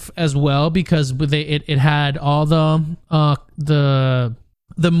life as well because it had all the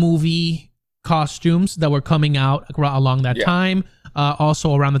movie costumes that were coming out along that time.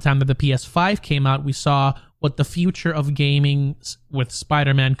 Also around the time that the PS5 came out, we saw what the future of gaming with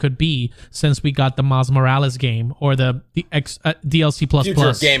Spider-Man could be, since we got the Miles Morales game or the DLC plus future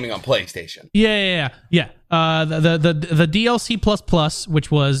of gaming on PlayStation. Yeah. The DLC plus, which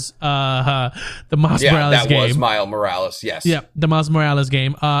was the Miles Morales game. That was Miles Morales. Yes. Yeah, the Miles Morales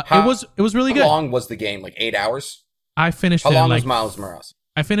game. It was really good. How long was the game? Like 8 hours? I finished. How long was Miles Morales?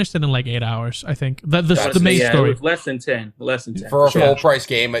 I finished it in like 8 hours, I think. The main story. It was less than 10. For a full price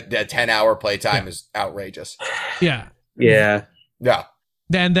game, a 10-hour playtime is outrageous. Yeah.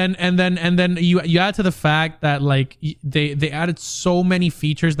 And then you add to the fact that like they added so many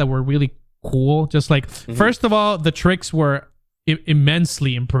features that were really cool. Just like first of all, the tricks were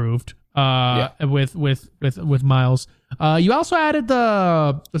immensely improved. With Miles. You also added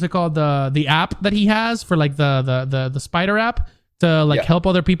the app that he has for like the spider app to like help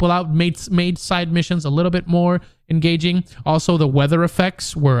other people out, made side missions a little bit more engaging. Also, the weather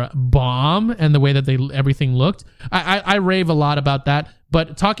effects were bomb, and the way that everything looked. I rave a lot about that.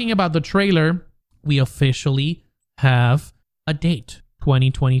 But talking about the trailer, we officially have a date,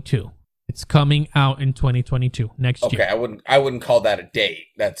 2022. It's coming out in 2022 next year. Okay, I wouldn't call that a date.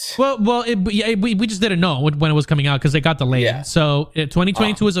 That's well, we just didn't know when it was coming out because they got delayed. Yeah. So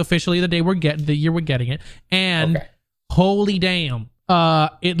 2022 is officially the year we're getting it, and holy damn,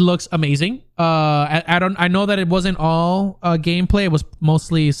 it looks amazing. I know that it wasn't all gameplay; it was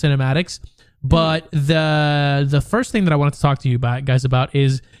mostly cinematics. But the first thing that I wanted to talk to you guys about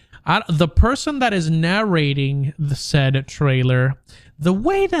is the person that is narrating the said trailer. The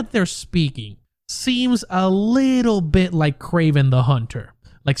way that they're speaking seems a little bit like Kraven the Hunter.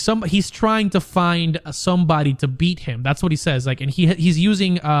 Like he's trying to find somebody to beat him. That's what he says. Like, and he's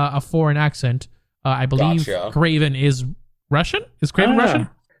using a foreign accent. I believe Kraven is Russian. Is Kraven Russian?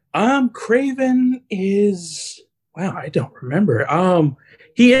 Kraven is. Wow, I don't remember.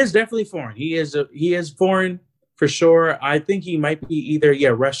 He is definitely foreign. He is foreign for sure. I think he might be either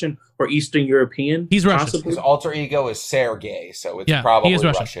Russian or Eastern European. He's Russian. Possibly. His alter ego is Sergey, so it's probably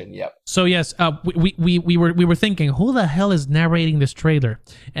Russian. Yep. So yes, we were thinking, who the hell is narrating this trailer?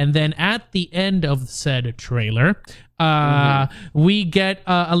 And then at the end of said trailer, we get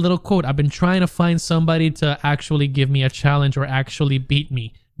a little quote. I've been trying to find somebody to actually give me a challenge or actually beat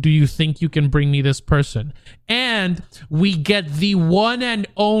me. Do you think you can bring me this person? And we get the one and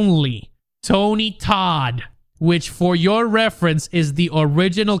only Tony Todd, which for your reference is the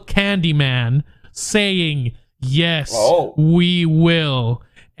original Candyman, saying, yes, we will.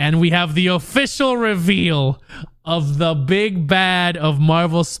 And we have the official reveal of the big bad of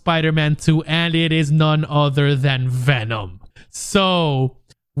Marvel's Spider-Man 2, and it is none other than Venom. So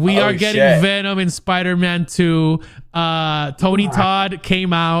we are getting Venom in Spider-Man 2. Tony Todd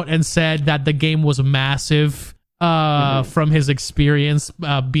came out and said that the game was massive. From his experience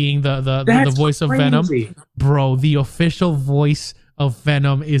being the voice of Venom. Bro, the official voice of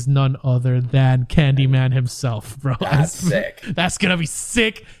Venom is none other than Candyman himself, bro. That's sick. That's gonna be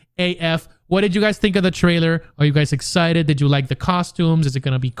sick AF. What did you guys think of the trailer? Are you guys excited? Did you like the costumes? Is it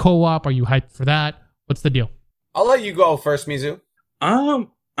gonna be co-op? Are you hyped for that? What's the deal? I'll let you go first, Mizu. I'm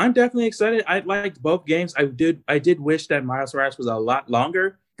definitely excited. I liked both games. I did wish that Miles Morales was a lot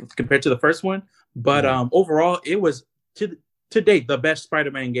longer compared to the first one. But overall, it was to date the best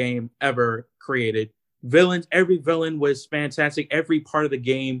Spider-Man game ever created. Every villain was fantastic. Every part of the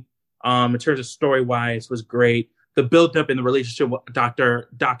game, in terms of story-wise, was great. The build-up in the relationship with Doc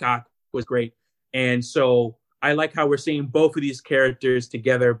Ock was great. And so I like how we're seeing both of these characters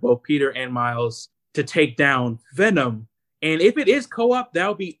together, both Peter and Miles, to take down Venom. And if it is co-op, that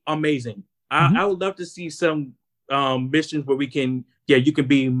would be amazing. I would love to see some missions where you can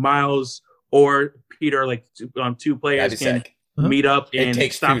be Miles or Peter, like two players can meet up and it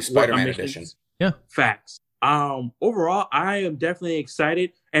takes stop two Spider-Man editions. Yeah, facts. Overall, I am definitely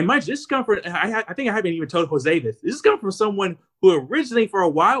excited. And my discomfort, I think I haven't even told Jose this. This is coming from someone who originally, for a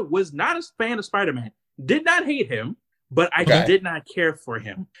while, was not a fan of Spider-Man. Did not hate him, but I did not care for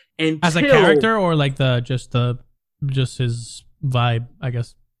him. As a character, or like just his vibe, I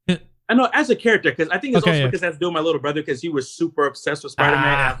guess. I know as a character, because I think it's also because I have to do with my little brother, because he was super obsessed with Spider-Man.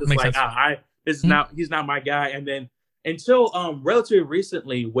 And I was just like, he's not my guy. And then until relatively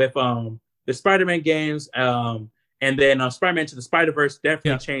recently with the Spider-Man games, and then Spider-Man to the Spider-Verse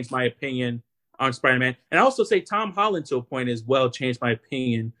definitely changed my opinion on Spider-Man. And I also say Tom Holland to a point as well changed my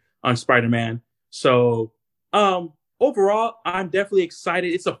opinion on Spider-Man. So overall, I'm definitely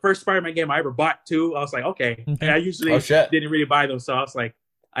excited. It's the first Spider-Man game I ever bought too. I was like, okay. And I usually didn't really buy them, so I was like,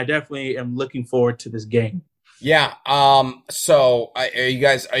 I definitely am looking forward to this game. Yeah. So are you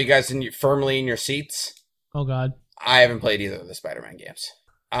guys firmly in your seats? Oh God. I haven't played either of the Spider-Man games.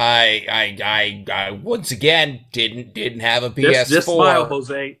 I once again didn't have a PS4. Just smile,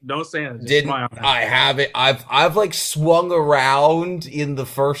 Jose. Don't say it. Just smile. I have it. I've like swung around in the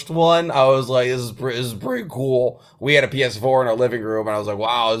first one. I was like, this is pretty cool. We had a PS4 in our living room, and I was like,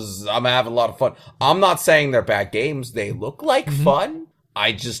 wow, I'm having a lot of fun. I'm not saying they're bad games. They look like fun.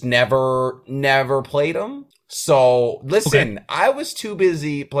 I just never played them. So listen, I was too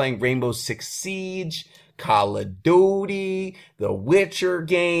busy playing Rainbow Six Siege, Call of Duty, The Witcher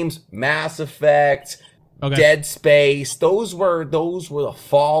games, Mass Effect, Dead Space. Those were the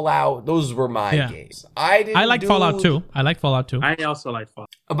Fallout. Those were my games. I like Fallout 2. I like Fallout 2. I also like Fallout.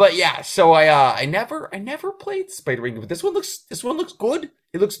 But yeah, so I never played Spider-Man, but this one looks good.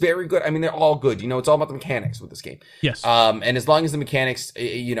 It looks very good. I mean, they're all good. It's all about the mechanics with this game. Yes. And as long as the mechanics,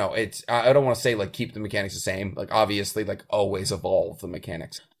 it's, I don't want to say like keep the mechanics the same. Like obviously, like always evolve the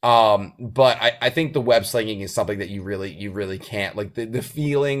mechanics. But I think the web slinging is something that you really can't, like the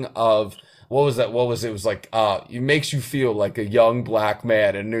feeling of, what was that? It was like, it makes you feel like a young black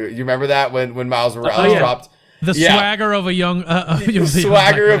man. And you remember that when Miles Morales dropped? The swagger of a young,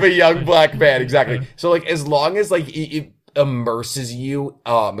 swagger of a young black man. Exactly. So like, as long as like it immerses you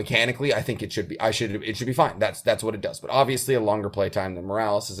mechanically, I think it should be fine. That's what it does. But obviously a longer playtime than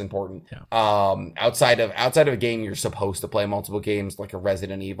Morales is important. Outside of a game, you're supposed to play multiple games like a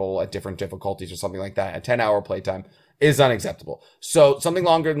Resident Evil at different difficulties or something like that. A 10-hour playtime is unacceptable. So something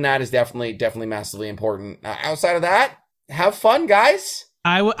longer than that is definitely massively important. Outside of that, have fun, guys.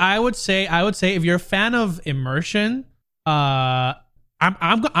 I would say if you're a fan of immersion, I'm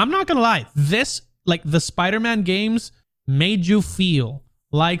not gonna lie, this, like, the Spider-Man games made you feel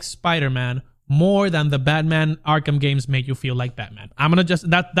like Spider-Man more than the Batman Arkham games made you feel like Batman. I'm gonna just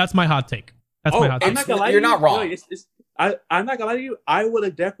that's my hot take. That's my hot take. I'm not gonna lie, you're not wrong. I'm not gonna lie to you. I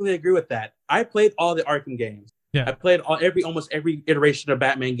would definitely agree with that. I played all the Arkham games. Yeah. I played almost every iteration of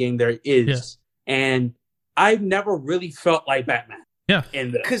Batman game there is, and I've never really felt like Batman. Yeah,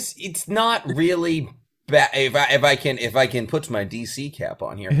 because it's not really. If I can put my DC cap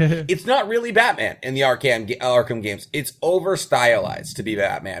on here, it's not really Batman in the Arkham games. It's over stylized to be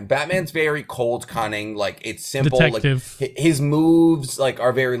Batman. Batman's very cold, cunning, like it's simple. Detective. Like his moves like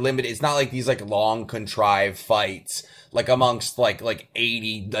are very limited. It's not like these like long contrived fights like amongst like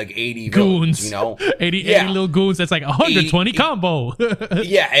 80 goons, villains, 80 little goons. That's like 120 combo.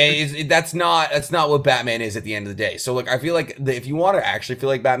 That's not what Batman is at the end of the day. So like I feel like if you want to actually feel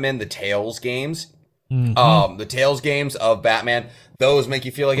like Batman, the Tales games. The Tales games of Batman, those make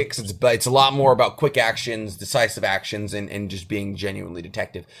you feel like it because it's a lot more about quick actions, decisive actions, and just being genuinely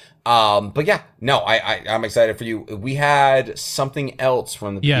detective. But yeah, no, I'm excited for you. We had something else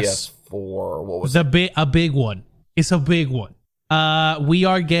from the PS4. What was it? A big one. It's a big one. We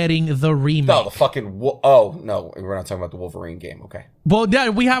are getting the remake. No, the fucking. No, we're not talking about the Wolverine game. Okay. Well, yeah,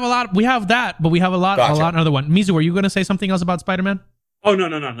 we have a lot. We have that, but we have a lot another one. Mizu, were you going to say something else about Spider-Man? Oh, no,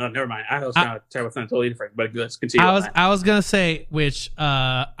 never mind. I was going to talk about something totally different, but let's continue. I was going to say, which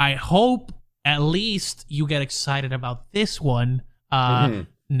I hope at least you get excited about this one,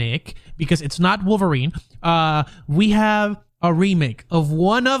 Nick, because it's not Wolverine. We have a remake of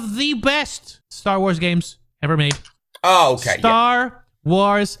one of the best Star Wars games ever made. Oh, okay. Star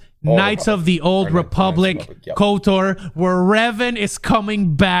Wars Knights of the Old Republic, KOTOR, where Revan is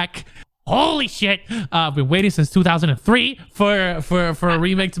coming back. Holy shit! I've been waiting since 2003 for a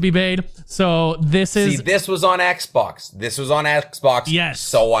remake to be made. So this was on Xbox. Yes,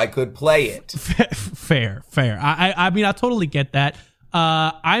 so I could play it. Fair. I mean, I totally get that.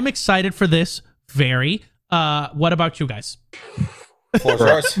 I'm excited for this. Very. What about you guys?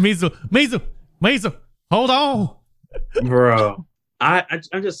 Mizu, hold on, bro. I'm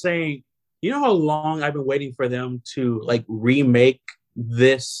just saying. You know how long I've been waiting for them to like remake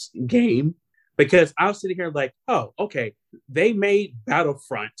this game? because I was sitting here like, oh, okay, they made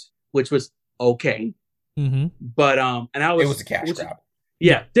Battlefront, which was okay, but and I was it was a cash grab.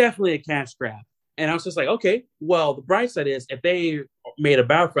 Yeah, definitely a cash grab. And I was just like, okay, well, the bright side is if they made a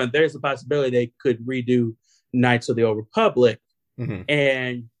Battlefront, there's a possibility they could redo Knights of the Old Republic.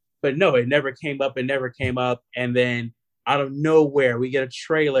 But no, it never came up. And then out of nowhere, we get a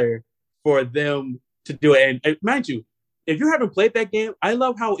trailer for them to do it. And mind you, if you haven't played that game, I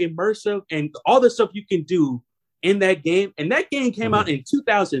love how immersive and all the stuff you can do in that game. And that game came out in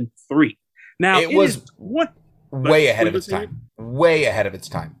 2003. Now, it was way ahead of its time. Way ahead of its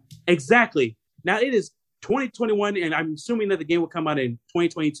time. Exactly. Now it is 2021, and I'm assuming that the game will come out in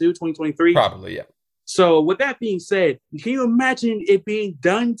 2022, 2023. Probably, yeah. So with that being said, can you imagine it being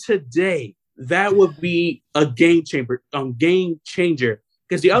done today? That would be a game changer.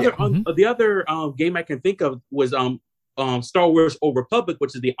 Because the other game I can think of was Star Wars Old Republic,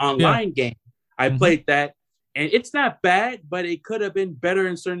 which is the online game. I played that, and it's not bad, but it could have been better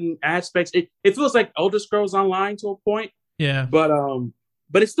in certain aspects. It feels like Elder Scrolls Online to a point. Yeah.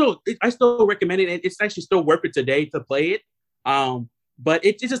 But it's still, I still recommend it. It's actually still worth it today to play it. But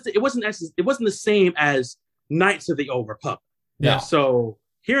it wasn't the same as Knights of the Old Republic. Yeah. So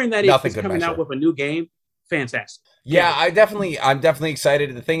hearing that it's coming out with a new game, fantastic. Yeah, I'm definitely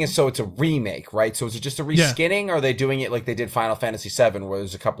excited. The thing is, so it's a remake, right? So is it just a reskinning, or are they doing it like they did Final Fantasy VII, where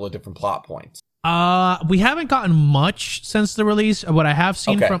there's a couple of different plot points? We haven't gotten much since the release. What I have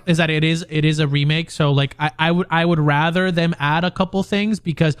seen from is that it is a remake. So like I would rather them add a couple things,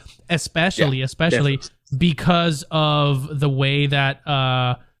 because especially because of the way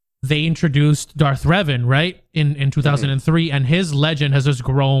that they introduced Darth Revan, right, in 2003, and his legend has just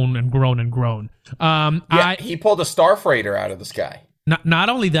grown and grown and grown. He pulled a Starfreighter out of the sky. Not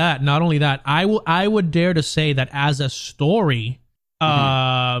only that, I would dare to say that as a story,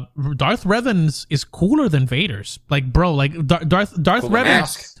 Darth Revan's is cooler than Vader's. Like, bro, like Darth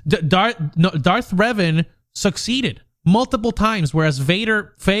Revan succeeded multiple times, whereas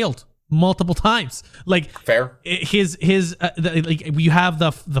Vader failed multiple times. Like, fair. You have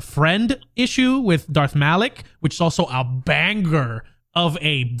the friend issue with Darth Malak, which is also a banger of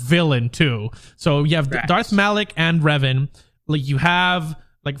a villain too. So you have Darth Malak and Revan. Like, you have,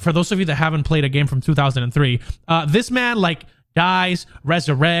 like, for those of you that haven't played a game from 2003, this man like dies,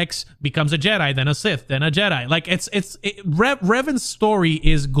 resurrects, becomes a Jedi, then a Sith, then a Jedi. Like, Revan's story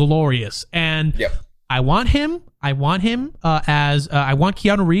is glorious, and I want him as I want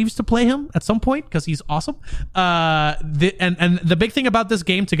Keanu Reeves to play him at some point, because he's awesome. And the big thing about this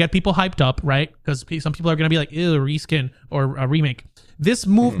game, to get people hyped up, right? Because some people are gonna be like, ew, reskin or a remake. This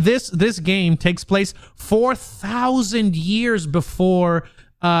game takes place 4,000 years before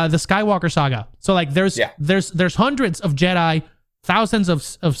the Skywalker saga. So like there's hundreds of Jedi, thousands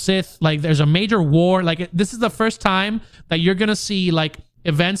of Sith. Like, there's a major war. Like, this is the first time that you're gonna see like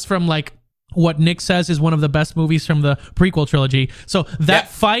events from like what Nick says is one of the best movies from the prequel trilogy. So that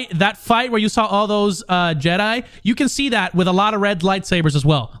fight where you saw all those Jedi, you can see that with a lot of red lightsabers as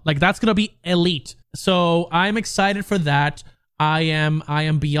well. Like, that's gonna be elite. So I'm excited for that. I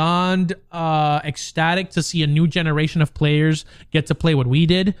am beyond ecstatic to see a new generation of players get to play what we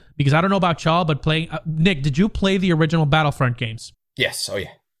did, because I don't know about y'all, but playing Nick, did you play the original Battlefront games? Yes. Oh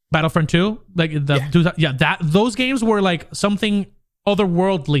yeah. Battlefront 2, like those gagames were like something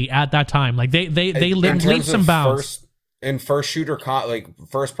otherworldly at that time. Like they leaps and bounds.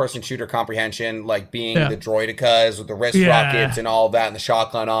 First person shooter comprehension, like being the droidicas with the wrist rockets and all of that, and the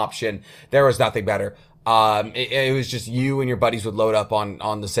shotgun option. There was nothing better. It was just you and your buddies would load up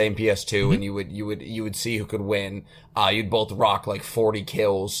on the same PS2, and you would see who could win. You'd both rock like 40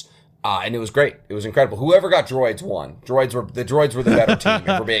 kills. And it was great. It was incredible. Whoever got droids won. The droids were the better team,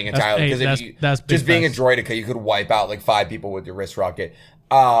 if we're being entirely, because being a droidica, you could wipe out like 5 people with your wrist rocket.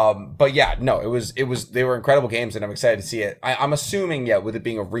 But yeah, no, they were incredible games, and I'm excited to see it. I'm assuming, with it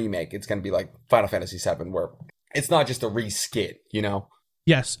being a remake, it's going to be like Final Fantasy VII, where it's not just a reskin, you know?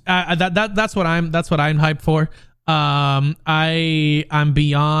 Yes. That's what I'm hyped for. I'm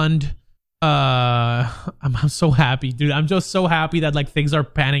beyond, I'm so happy, dude. I'm just so happy that like things are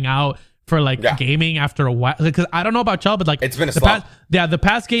panning out for like gaming after a while. Because I don't know about y'all, but like it's been a slump. The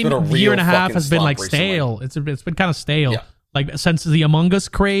past game year and a half has been like stale. Recently. It's been kind of stale. Yeah. Like since the Among Us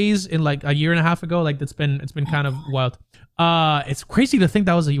craze in like a year and a half ago, like it's been kind of wild. It's crazy to think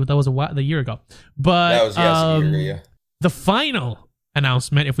that was a year ago. But that was a year ago, the final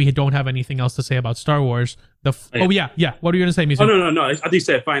announcement, if we don't have anything else to say about Star Wars. What are you gonna say, Mizu? Oh no! I think you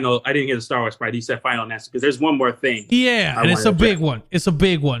said final. I didn't hear the Star Wars part. You said final announcement because there's one more thing. Yeah, and it's a big one. It's a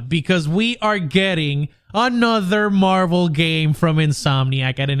big one because we are getting another Marvel game from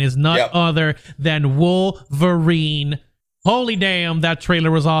Insomniac, and it is none other than Wolverine. Holy damn, that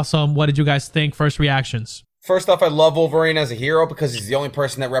trailer was awesome. What did you guys think? First reactions. First off, I love Wolverine as a hero because he's the only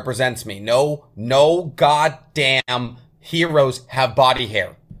person that represents me. No goddamn heroes have body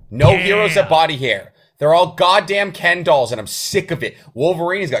hair. No heroes have body hair. They're all goddamn Ken dolls, and I'm sick of it.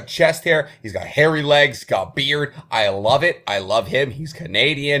 Wolverine, he's got chest hair, he's got hairy legs, he's got beard. I love it. I love him. He's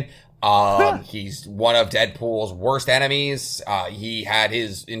Canadian. He's one of Deadpool's worst enemies. He had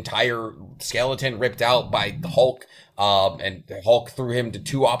his entire skeleton ripped out by the Hulk. And the Hulk threw him to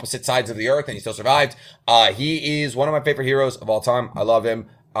two opposite sides of the earth, and he still survived. He is one of my favorite heroes of all time. I love him.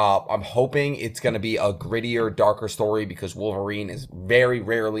 I'm hoping it's going to be a grittier, darker story because Wolverine is very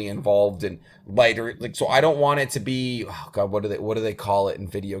rarely involved in lighter. So I don't want it to be, oh God, what do they call it in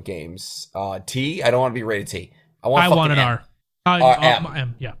video games? T? I don't want to be rated T. I want an M. R.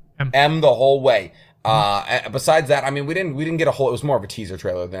 M the whole way. Besides that, I mean, we didn't get a whole, it was more of a teaser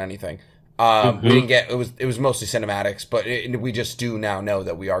trailer than anything. We didn't get, it was mostly cinematics, but we just do now know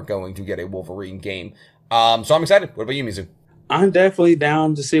that we are going to get a Wolverine game. So I'm excited. What about you, Mizu? I'm definitely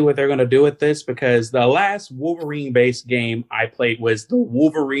down to see what they're going to do with this because the last Wolverine-based game I played was the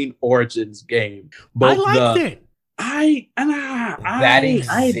Wolverine Origins game. I liked it. I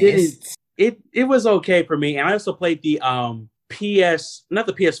didn't. It was okay for me, and I also played the not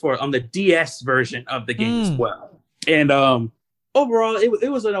the PS4, on the DS version of the game as well. And overall, it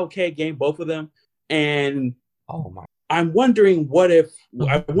was an okay game, both of them. And I'm wondering what they're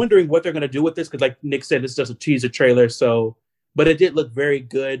going to do with this because, like Nick said, this is just a teaser trailer, so. But it did look very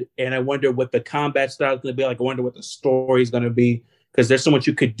good, and I wonder what the combat style is going to be like. I wonder what the story is going to be, because there's so much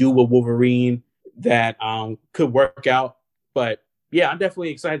you could do with Wolverine that could work out. But yeah, I'm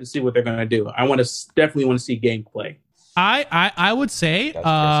definitely excited to see what they're going to do. I definitely want to see gameplay. I would say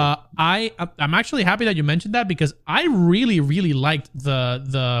I'm actually happy that you mentioned that because I really liked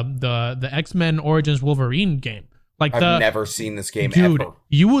the X-Men Origins Wolverine game. Like I've never seen this game ever.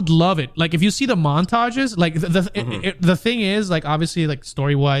 You would love it. Like if you see the montages, like the thing is, like obviously, like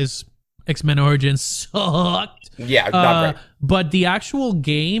story wise, X-Men Origins sucked. Yeah, not great. But the actual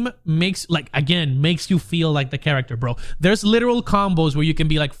game makes you feel like the character, bro. There's literal combos where you can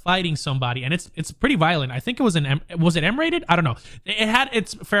be like fighting somebody, and it's pretty violent. I think it was was it M-rated? I don't know. It had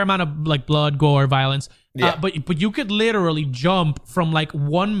its fair amount of like blood, gore, violence. Yeah. But you could literally jump from like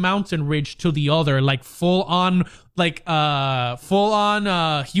one mountain ridge to the other, like full on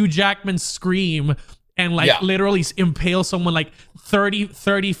Hugh Jackman scream. And literally impale someone like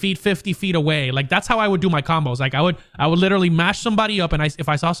 30 feet, 50 feet away. Like that's how I would do my combos. Like I would literally mash somebody up, and if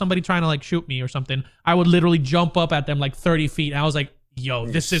I saw somebody trying to like shoot me or something, I would literally jump up at them like 30 feet. And I was like, yo,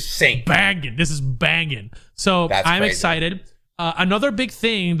 this is banging. This is banging. So I'm excited. Another big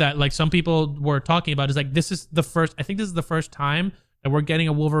thing that like some people were talking about is like this is the first time that we're getting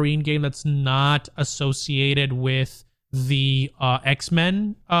a Wolverine game that's not associated with the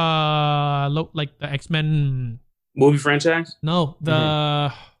X-Men, like the X-Men movie franchise. No,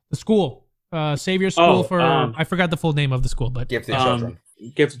 the school, Savior School I forgot the full name of the school, but Gifted Children.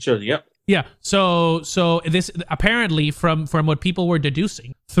 Gifted Children. Yep. Yeah. So this apparently from what people were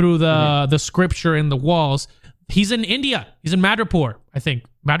deducing through the scripture in the walls, he's in India. He's in Madripoor, I think.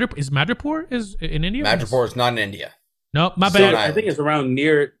 Madripoor is in India? Madripoor is not in India. No, my bad. I think it's around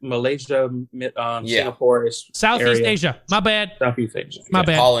near Malaysia, Singapore. Southeast Asia. My bad. Southeast Asia. My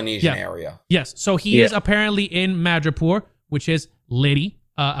bad. Polynesian area. Yes. So he is apparently in Madripoor, which is Liddy.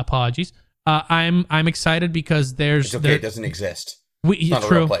 Apologies. I'm excited because it's okay. It doesn't exist. It's not a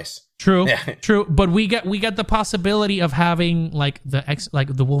real place. True. True. But we get the possibility of having like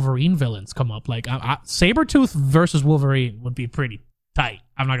the Wolverine villains come up. Like Sabretooth versus Wolverine would be pretty tight.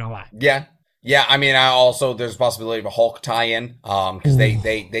 I'm not gonna lie. Yeah. Yeah, I mean, there's a possibility of a Hulk tie-in, because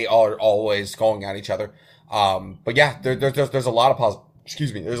they are always going at each other. But yeah, there's a lot of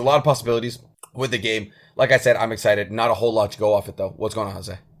there's a lot of possibilities with the game. Like I said, I'm excited. Not a whole lot to go off it though. What's going on,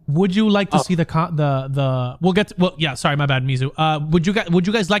 Jose? Would you like to see sorry, my bad, Mizu. Would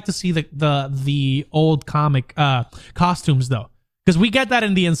you guys like to see the old comic costumes though? Because we get that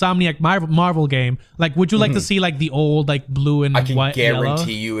in the Insomniac Marvel game. Like, would you like to see like the old like blue and white? I can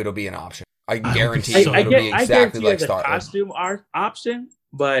guarantee you it'll be an option. I guarantee it'll be exactly like Star Wars. Costume art option,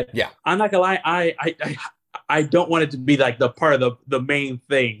 but I'm not gonna lie, I don't want it to be like the part of the main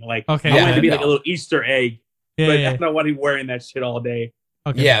thing. Like I want it to be like a little Easter egg, but I don't want him wearing that shit all day.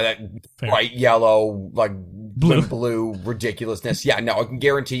 Okay. Yeah, that bright yellow, like blue ridiculousness. Yeah, no, I can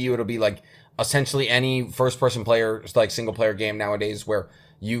guarantee you it'll be like essentially any first-person player, like single-player game nowadays where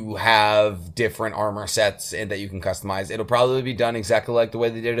you have different armor sets and that you can customize. It'll probably be done exactly like the way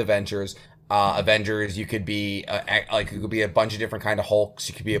they did Avengers. Avengers, you could be like, it could be a bunch of different kind of Hulks.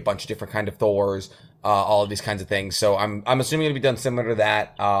 You could be a bunch of different kind of Thors. All of these kinds of things. So I'm assuming it'll be done similar to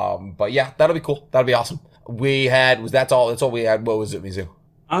that. But yeah, that'll be cool. That'll be awesome. That's all we had. What was it, Mizu?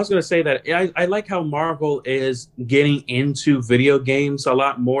 I was going to say that I like how Marvel is getting into video games a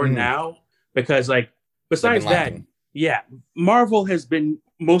lot more now, because like, besides that, yeah, Marvel has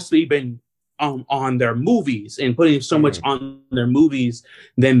mostly been on their movies and putting so much on their movies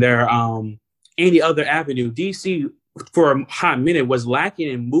than their any other avenue. DC for a hot minute was lacking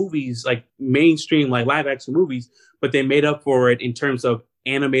in movies, like mainstream, like live action movies, but they made up for it in terms of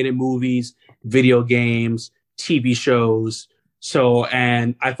animated movies, video games, TV shows. So,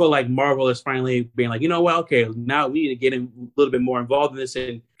 and I feel like Marvel is finally being like, you know what? Okay, now we need to get a little bit more involved in this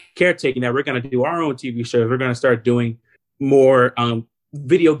and caretaking that we're going to do our own TV shows. We're going to start doing more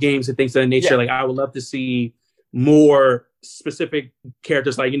video games and things of that nature. Like, I would love to see more specific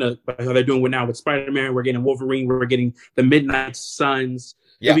characters, like, you know, how they're doing now with Spider-Man. We're getting Wolverine. We're getting the Midnight Suns.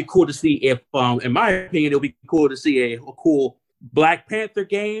 It'd be cool to see if, in my opinion, it'll be cool to see a cool Black Panther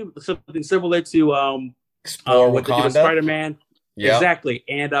game, something similar to Explore what they did with Spider-Man. Yeah. Exactly.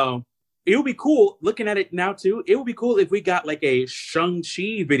 And it would be cool, looking at it now too, it would be cool if we got like a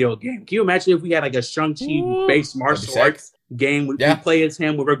Shang-Chi video game. Can you imagine if we had like a Shang-Chi based martial arts game? We play as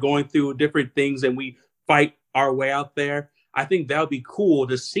him when we're going through different things and we fight our way out there. I think that would be cool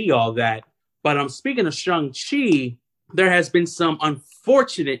to see all that. But speaking of Shang-Chi, there has been some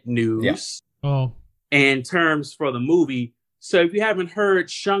unfortunate news in terms for the movie. So if you haven't heard,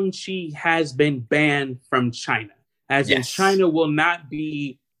 Shang-Chi has been banned from China. As in, China will not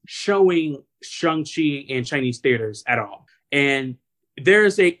be showing Shang-Chi in Chinese theaters at all. And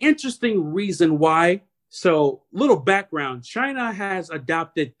there's an interesting reason why. So, little background. China has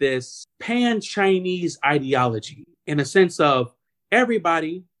adopted this pan-Chinese ideology in a sense of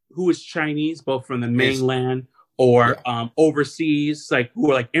everybody who is Chinese, both from the mainland or overseas, like who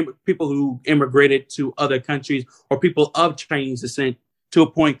are like people who immigrated to other countries or people of Chinese descent, to a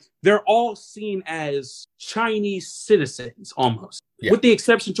point, they're all seen as Chinese citizens almost, with the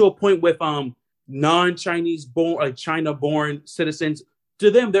exception to a point with non-Chinese born, like China-born citizens. To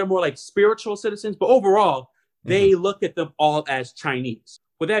them, they're more like spiritual citizens, but overall, they look at them all as Chinese.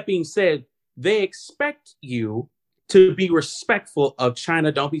 With that being said, they expect you to be respectful of China.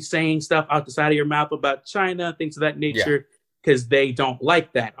 Don't be saying stuff out the side of your mouth about China, things of that nature, because they don't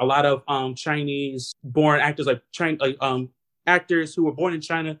like that. A lot of Chinese-born actors, like actors who were born in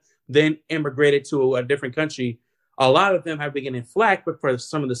China, then immigrated to a different country, a lot of them have been getting flack, but for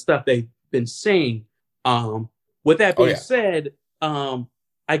some of the stuff they've been saying. With that being said,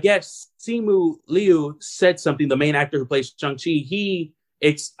 I guess Simu Liu said something, the main actor who plays Shang-Chi.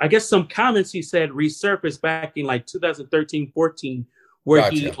 I guess some comments he said resurfaced back in like 2013-14, where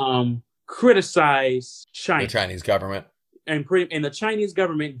he criticized China. The Chinese government. And the Chinese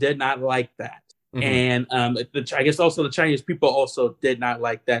government did not like that. And I guess also the Chinese people also did not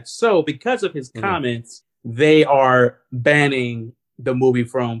like that. So because of his comments, they are banning the movie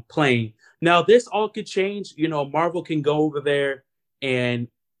from playing. Now, this all could change. You know, Marvel can go over there and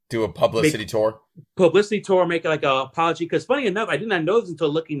do a publicity tour. Make like an apology. Because funny enough, I did not know this until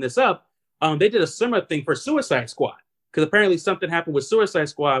looking this up. They did a similar thing for Suicide Squad. Because apparently something happened with Suicide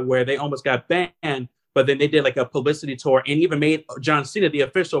Squad where they almost got banned, but then they did like a publicity tour and even made John Cena the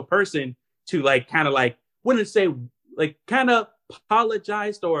official person to like kind of like, wouldn't say like kind of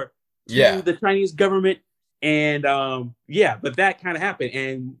apologized or to the Chinese government. And but that kind of happened.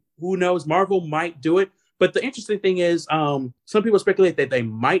 And who knows, Marvel might do it. But the interesting thing is, some people speculate that they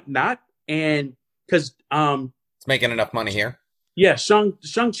might not. And because it's making enough money here. Yeah,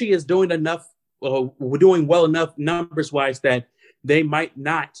 Shang-Chi is doing enough, we're doing well enough numbers wise that they might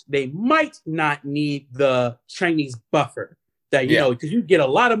not need the Chinese buffer. That, you know, because you get a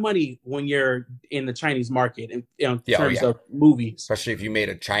lot of money when you're in the Chinese market in terms of movies. Especially if you made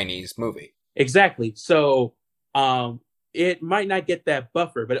a Chinese movie. Exactly. So it might not get that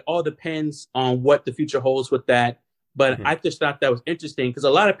buffer, but it all depends on what the future holds with that. But I just thought that was interesting because a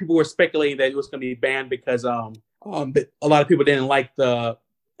lot of people were speculating that it was going to be banned because a lot of people didn't like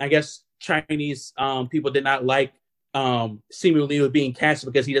Chinese people did not like Simu Liu being cast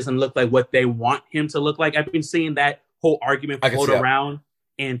because he doesn't look like what they want him to look like. I've been seeing that whole argument float around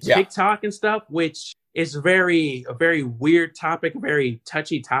and TikTok and stuff, which is a very weird topic, a very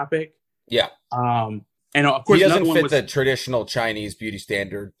touchy topic. Yeah. And of course, he doesn't fit the traditional Chinese beauty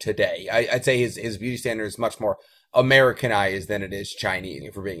standard today. I'd say his beauty standard is much more Americanized than it is Chinese,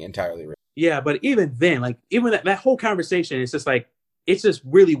 if we're being entirely real. Yeah, but even then, like even that whole conversation is just like, it's just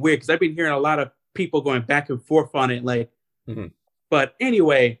really weird because I've been hearing a lot of people going back and forth on it. Like, but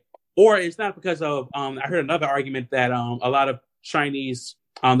anyway, or it's not because of I heard another argument that a lot of Chinese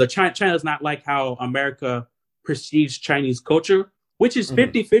China's not like how America perceives Chinese culture, which is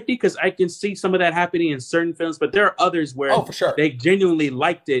 50-50 because I can see some of that happening in certain films, but there are others where for sure. they genuinely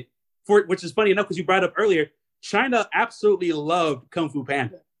liked it. Which is funny enough because you brought up earlier, China absolutely loved Kung Fu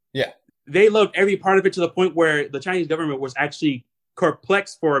Panda. Yeah. They loved every part of it to the point where the Chinese government was actually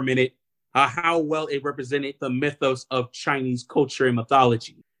perplexed for a minute how well it represented the mythos of Chinese culture and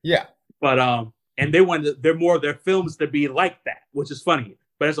mythology. Yeah. But and they wanted their films to be like that, which is funny.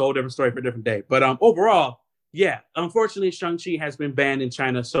 But that's a whole different story for a different day. But overall, yeah, unfortunately, Shang-Chi has been banned in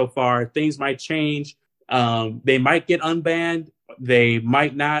China so far. Things might change. They might get unbanned. They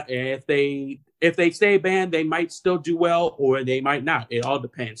might not. And if they stay banned, they might still do well, or they might not. It all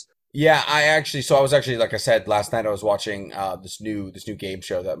depends. Yeah, I was actually, like I said, last night I was watching this new game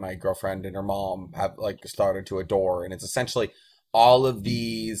show that my girlfriend and her mom have like started to adore, and it's essentially all of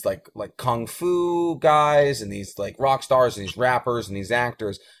these like kung fu guys and these like rock stars and these rappers and these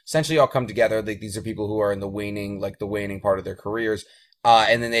actors essentially all come together. Like, these are people who are in the waning part of their careers.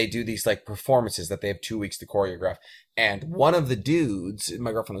 And then they do these like performances that they have 2 weeks to choreograph. And one of the dudes,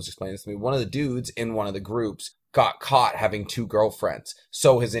 my girlfriend was explaining this to me, one of the dudes in one of the groups got caught having 2 girlfriends.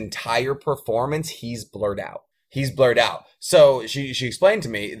 So his entire performance, he's blurred out. So she explained to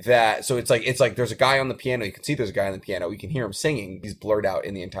me that, so it's like there's a guy on the piano. You can see there's a guy on the piano. You can hear him singing. He's blurred out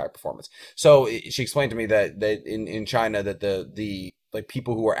in the entire performance. So she explained to me that in China that the like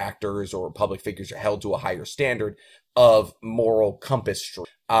people who are actors or public figures are held to a higher standard of moral compass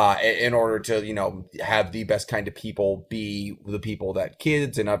in order to, you know, have the best kind of people be the people that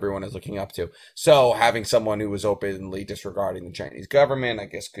kids and everyone is looking up to. So having someone who was openly disregarding the Chinese government, I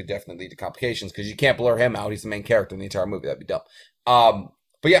guess, could definitely lead to complications because you can't blur him out. He's the main character in the entire movie. That'd be dumb.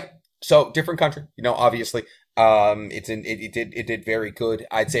 But yeah, so different country, you know, obviously. It did very good.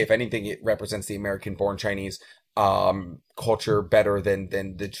 I'd say if anything, it represents the American-born Chinese culture better than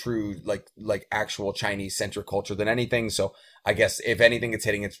the true like actual Chinese centric culture than anything. So I guess if anything, it's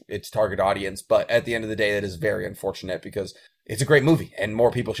hitting its target audience. But at the end of the day, that is very unfortunate because it's a great movie and more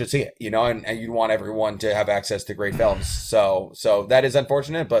people should see it, you know, and you want everyone to have access to great films. So that is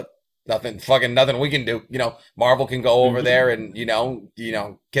unfortunate, but nothing we can do. You know, Marvel can go over there and you know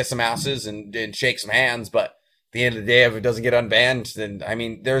kiss some asses and shake some hands, but at the end of the day, if it doesn't get unbanned, then I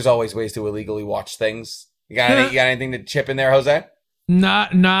mean, there's always ways to illegally watch things. You got anything to chip in there, Jose?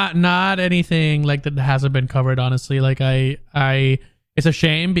 Not anything like that hasn't been covered. Honestly, like I it's a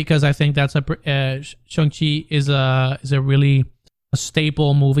shame because I think that's Shang-Chi is a really a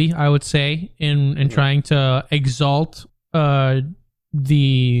staple movie, I would say, in trying to exalt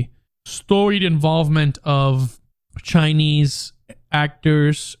the storied involvement of Chinese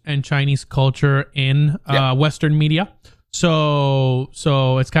actors and Chinese culture in Western media. So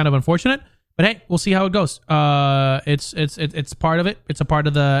it's kind of unfortunate. But hey, we'll see how it goes. It's part of it. It's a part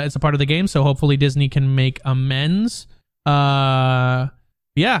of the game. So hopefully Disney can make amends. Yeah.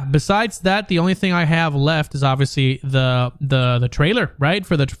 Besides that, the only thing I have left is obviously the trailer, right,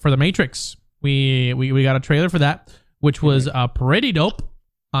 for the Matrix. We got a trailer for that, which was pretty dope,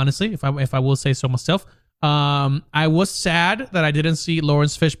 honestly. If I will say so myself. I was sad that I didn't see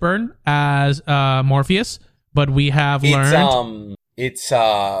Lawrence Fishburne as Morpheus, but we have learned. It's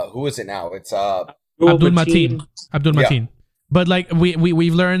who is it now? It's Abdul Mateen. Yeah. But like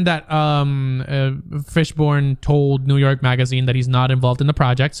we've learned that Fishburne told New York Magazine that he's not involved in the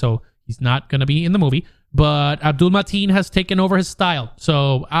project, so he's not gonna be in the movie. But Abdul Mateen has taken over his style,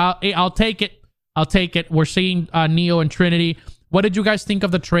 so I'll take it. We're seeing Neo and Trinity. What did you guys think of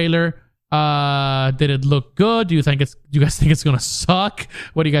the trailer? Did it look good? Do you guys think it's gonna suck?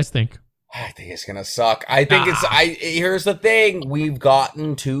 What do you guys think? I think it's gonna suck. I think here's the thing. We've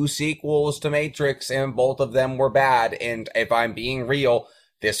gotten 2 sequels to Matrix and both of them were bad. And if I'm being real,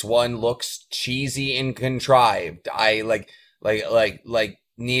 this one looks cheesy and contrived. I like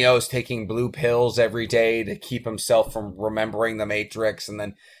Neo's taking blue pills every day to keep himself from remembering the Matrix. And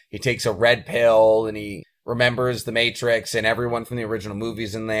then he takes a red pill and he remembers the Matrix and everyone from the original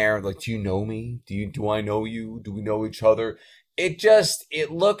movies in there. Like, do you know me? Do I know you? Do we know each other? It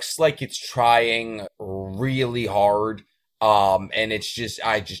looks like it's trying really hard. And it's just,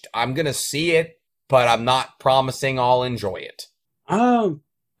 I'm going to see it, but I'm not promising I'll enjoy it. I'm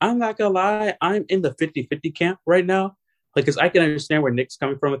not gonna lie. I'm in the 50-50 camp right now. like, because I can understand where Nick's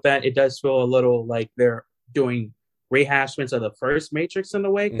coming from with that. It does feel a little like they're doing rehashments of the first Matrix in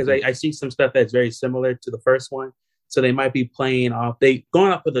a way, because I see some stuff that's very similar to the first one. So they might be playing off.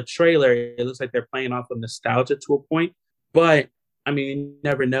 Going off of the trailer, it looks like they're playing off of nostalgia to a point. But I mean, you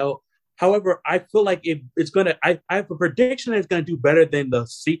never know. However, I feel like it's gonna. I have a prediction that it's gonna do better than the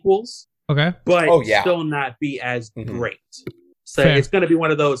sequels. Okay, but still not be as great. So it's gonna be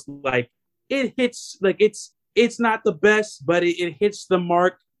one of those, like, it hits, like, it's not the best, but it hits the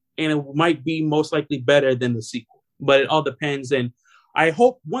mark, and it might be most likely better than the sequel. But it all depends. And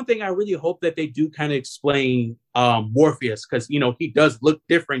one thing I really hope that they do kind of explain Morpheus, because, you know, he does look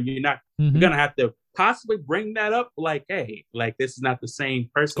different. You're gonna have to possibly bring that up, like, hey, like, this is not the same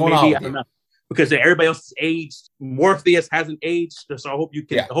person. Maybe, I don't know, because everybody else is aged. Morpheus hasn't aged, so I hope you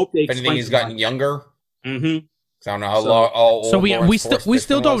can. I hope they. If anything, he's gotten younger. Mm-hmm. I don't know how long. So we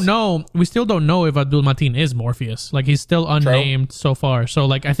still don't know. We still don't know if Abdul Mateen is Morpheus. Like, he's still unnamed so far. So,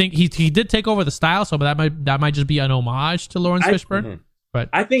 like, I think he did take over the style. So, but that might just be an homage to Lawrence Fishburne. But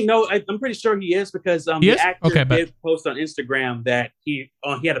I think I'm pretty sure he is, because the actor did post on Instagram that he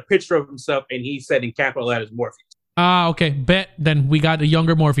had a picture of himself and he said in capital letters Morpheus. Okay. Bet then we got a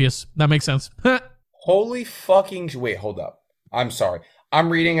younger Morpheus. That makes sense. Holy fucking wait, hold up. I'm sorry. I'm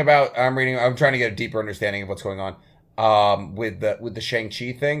trying to get a deeper understanding of what's going on. With the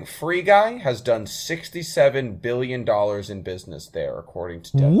Shang-Chi thing. Free Guy has done $67 billion in business there, according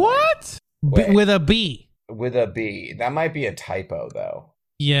to Deadline. What? With a B. With a B. That might be a typo, though.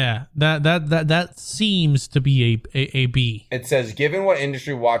 Yeah, that seems to be a B. It says, given what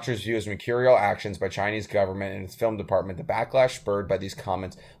industry watchers view as mercurial actions by Chinese government and its film department, the backlash spurred by these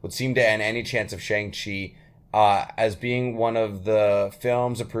comments would seem to end any chance of Shang-Chi as being one of the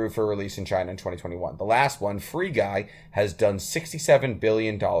films approved for release in China in 2021. The last one, Free Guy, has done $67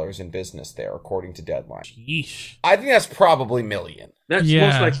 billion in business there, according to Deadline. Sheesh. I think that's probably million. That's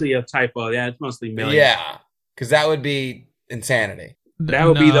most likely a typo. Yeah, it's mostly million. Yeah, because that would be insanity. That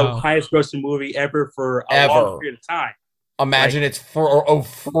would be the highest grossing movie ever for a long period of time. Imagine it's for a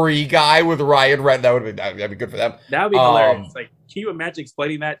Free Guy with Ryan Reynolds. That'd be good for them. That would be hilarious. Like, can you imagine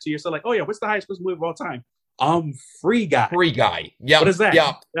explaining that to yourself? Like, oh yeah, what's the highest grossing movie of all time? Free Guy. Free Guy. Yeah. What is that?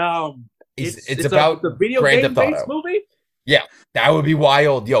 Yeah. It's about the video game based movie. Yeah, that would be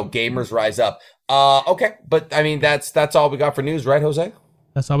wild. Yo, gamers rise up. Okay, but I mean that's all we got for news, right, Jose?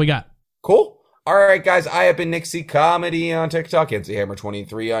 That's all we got. Cool. All right, guys. I have been Nick C Comedy on TikTok,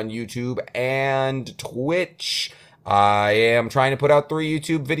 NCHammer23 on YouTube and Twitch. I am trying to put out 3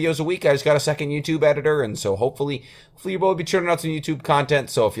 YouTube videos a week. I just got a second YouTube editor, and so hopefully you will be churning out some YouTube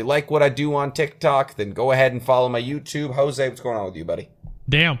content. So if you like what I do on TikTok, then go ahead and follow my YouTube. Jose, what's going on with you, buddy?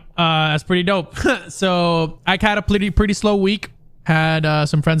 Damn, that's pretty dope. So I had a pretty slow week. Had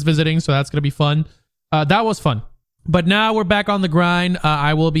some friends visiting, so that's gonna be fun. That was fun. But now we're back on the grind.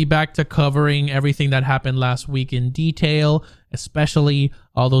 I will be back to covering everything that happened last week in detail, especially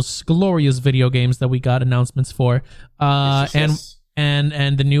all those glorious video games that we got announcements for, and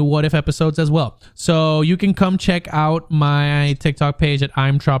the new What If episodes as well. So you can come check out my TikTok page at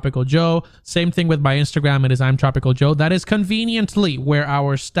I'm Tropical Joe. Same thing with my Instagram. It is I'm Tropical Joe. That is conveniently where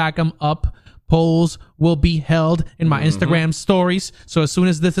our Stack 'em Up polls will be held in my Instagram stories. So as soon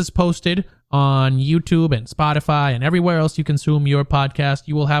as this is posted on YouTube and Spotify and everywhere else you consume your podcast,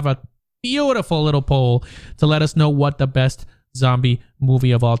 you will have a beautiful little poll to let us know what the best zombie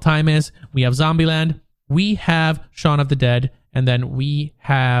movie of all time is. We have Zombieland, we have Shaun of the Dead, and then we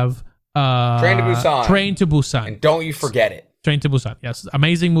have Train to Busan. And don't you forget it. Train to Busan. Yes,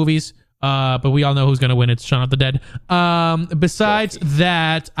 amazing movies. But we all know who's gonna win. It's Shaun of the Dead. Besides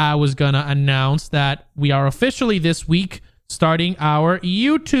that, I was gonna announce that we are officially this week starting our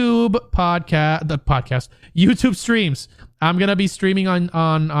YouTube YouTube streams. I'm gonna be streaming on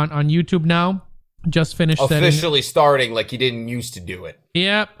YouTube now. Just finished officially starting, like you didn't used to do it.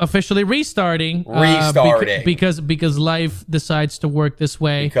 Yeah, officially restarting. Because life decides to work this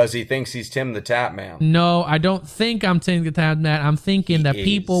way. Because he thinks he's Tim the Tap Man. No, I don't think I'm Tim the Tap Man. I'm thinking that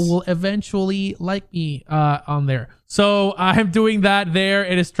people will eventually like me on there. So I'm doing that there.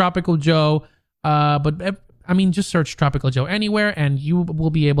 It is Tropical Joe. But I mean, just search Tropical Joe anywhere, and you will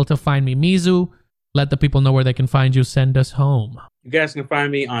be able to find me. Mizu, let the people know where they can find you. Send us home. You guys can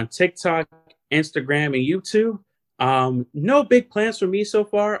find me on TikTok, Instagram, and YouTube. No big plans for me so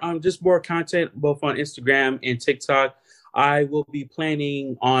far. Just more content both on Instagram and TikTok. I will be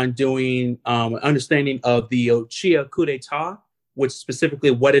planning on doing understanding of the Ochia coup d'etat, which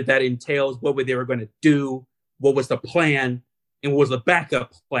specifically what did that entails, what they were going to do, what was the plan, and what was the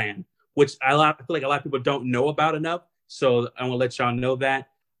backup plan, which I feel like a lot of people don't know about enough. So I want to let y'all know that.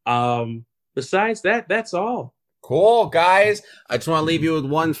 Besides that, that's all. Cool, guys. I just want to leave you with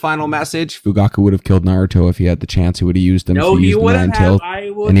one final message. Fugaku would have killed Naruto if he had the chance. He would have used them. No, he would have.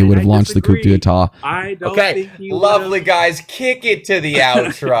 And he would have launched the coup d'etat. I don't think he would. Lovely, guys. Kick it to the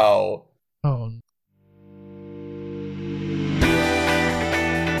outro. Oh.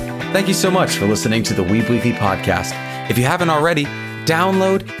 Thank you so much for listening to the Weeb Weekly podcast. If you haven't already,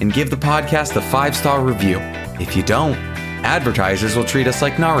 download and give the podcast a 5-star review. If you don't, advertisers will treat us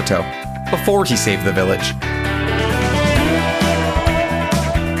like Naruto before he saved the village.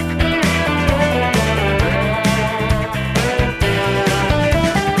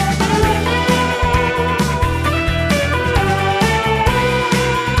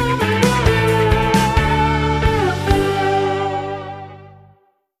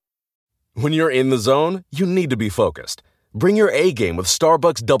 When you're in the zone, you need to be focused. Bring your A game with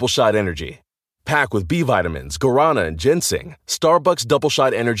Starbucks Double Shot Energy. Packed with B vitamins, guarana, and ginseng, Starbucks Double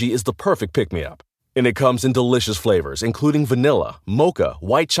Shot Energy is the perfect pick-me-up. And it comes in delicious flavors, including vanilla, mocha,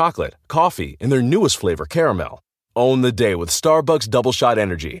 white chocolate, coffee, and their newest flavor, caramel. Own the day with Starbucks Double Shot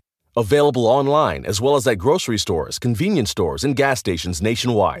Energy. Available online as well as at grocery stores, convenience stores, and gas stations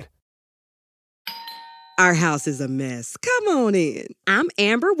nationwide. Our house is a mess. Come on in. I'm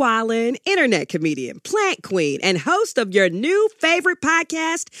Amber Wallen, internet comedian, plant queen, and host of your new favorite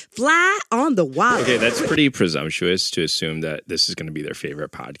podcast, Fly on the Wallen. Okay, that's pretty presumptuous to assume that this is going to be their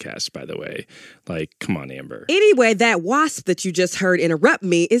favorite podcast, by the way. Like, come on, Amber. Anyway, that wasp that you just heard interrupt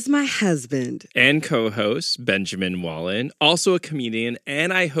me is my husband. And co-host, Benjamin Wallen, also a comedian,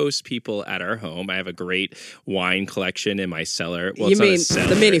 and I host people at our home. I have a great wine collection in my cellar. Well, you mean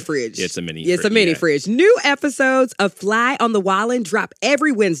the mini fridge? Yeah, it's a mini fridge. It's a mini fridge. New episodes of Fly on the Wallen drop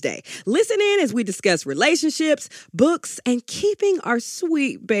every Wednesday. Listen in as we discuss relationships, books, and keeping our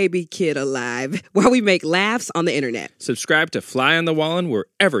sweet baby kid alive while we make laughs on the internet. Subscribe to Fly on the Wallen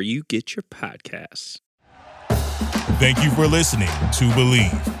wherever you get your podcasts. Thank you for listening to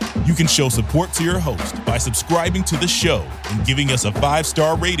Believe. You can show support to your host by subscribing to the show and giving us a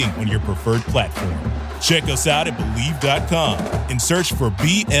 5-star rating on your preferred platform. Check us out at Believe.com and search for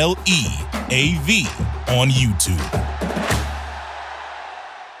BLEAV on YouTube.